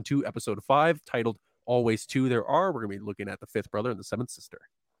Season 2, Episode 5, titled Always Two There Are. We're going to be looking at the 5th brother and the 7th sister.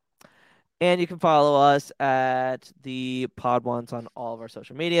 And you can follow us at the Pod Ones on all of our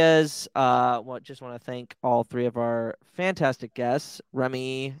social medias. Just want to thank all 3 of our fantastic guests,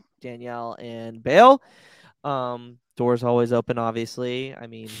 Remy, Danielle, and Bale. Doors always open, obviously. I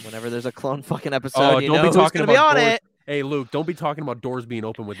mean, whenever there's a clone fucking episode, don't be talking about on doors. it. Hey, Luke, don't be talking about doors being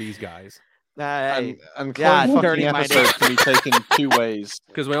open with these guys. And clone fucking episodes can be taken 2 ways.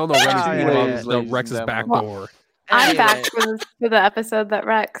 Because we all know Remy's about Rex's back door. I'm back for the episode that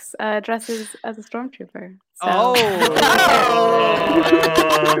Rex dresses as a stormtrooper. So. Oh.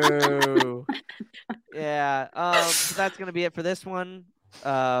 Yeah. So that's gonna be it for this one.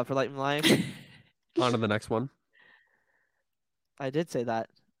 For Light and Life. On to the next one. I did say that.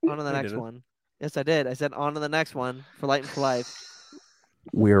 On to the next one. Yes, I did. I said on to the next one for Light and for Life.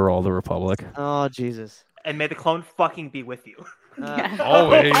 We're all the Republic. Oh Jesus! And may the clone fucking be with you.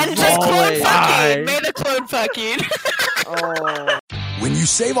 Always. And just clone fucking. May the clone fucking. Oh. When you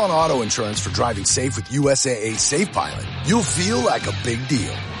save on auto insurance for driving safe with USAA Safe Pilot, you'll feel like a big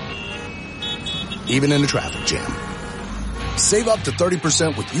deal, even in a traffic jam. Save up to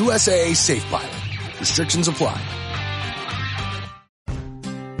 30% with USAA Safe Pilot. Restrictions apply.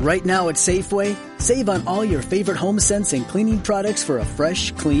 Right now at Safeway, save on all your favorite home sense and cleaning products for a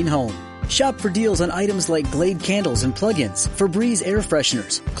fresh, clean home. Shop for deals on items like Glade candles and plug-ins, Febreze air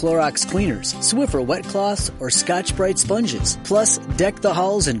fresheners, Clorox cleaners, Swiffer wet cloths, or Scotch-Brite sponges. Plus, deck the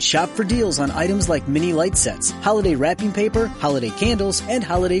halls and shop for deals on items like mini light sets, holiday wrapping paper, holiday candles, and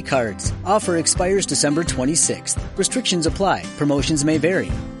holiday cards. Offer expires December 26th. Restrictions apply. Promotions may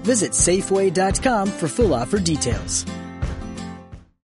vary. Visit Safeway.com for full offer details.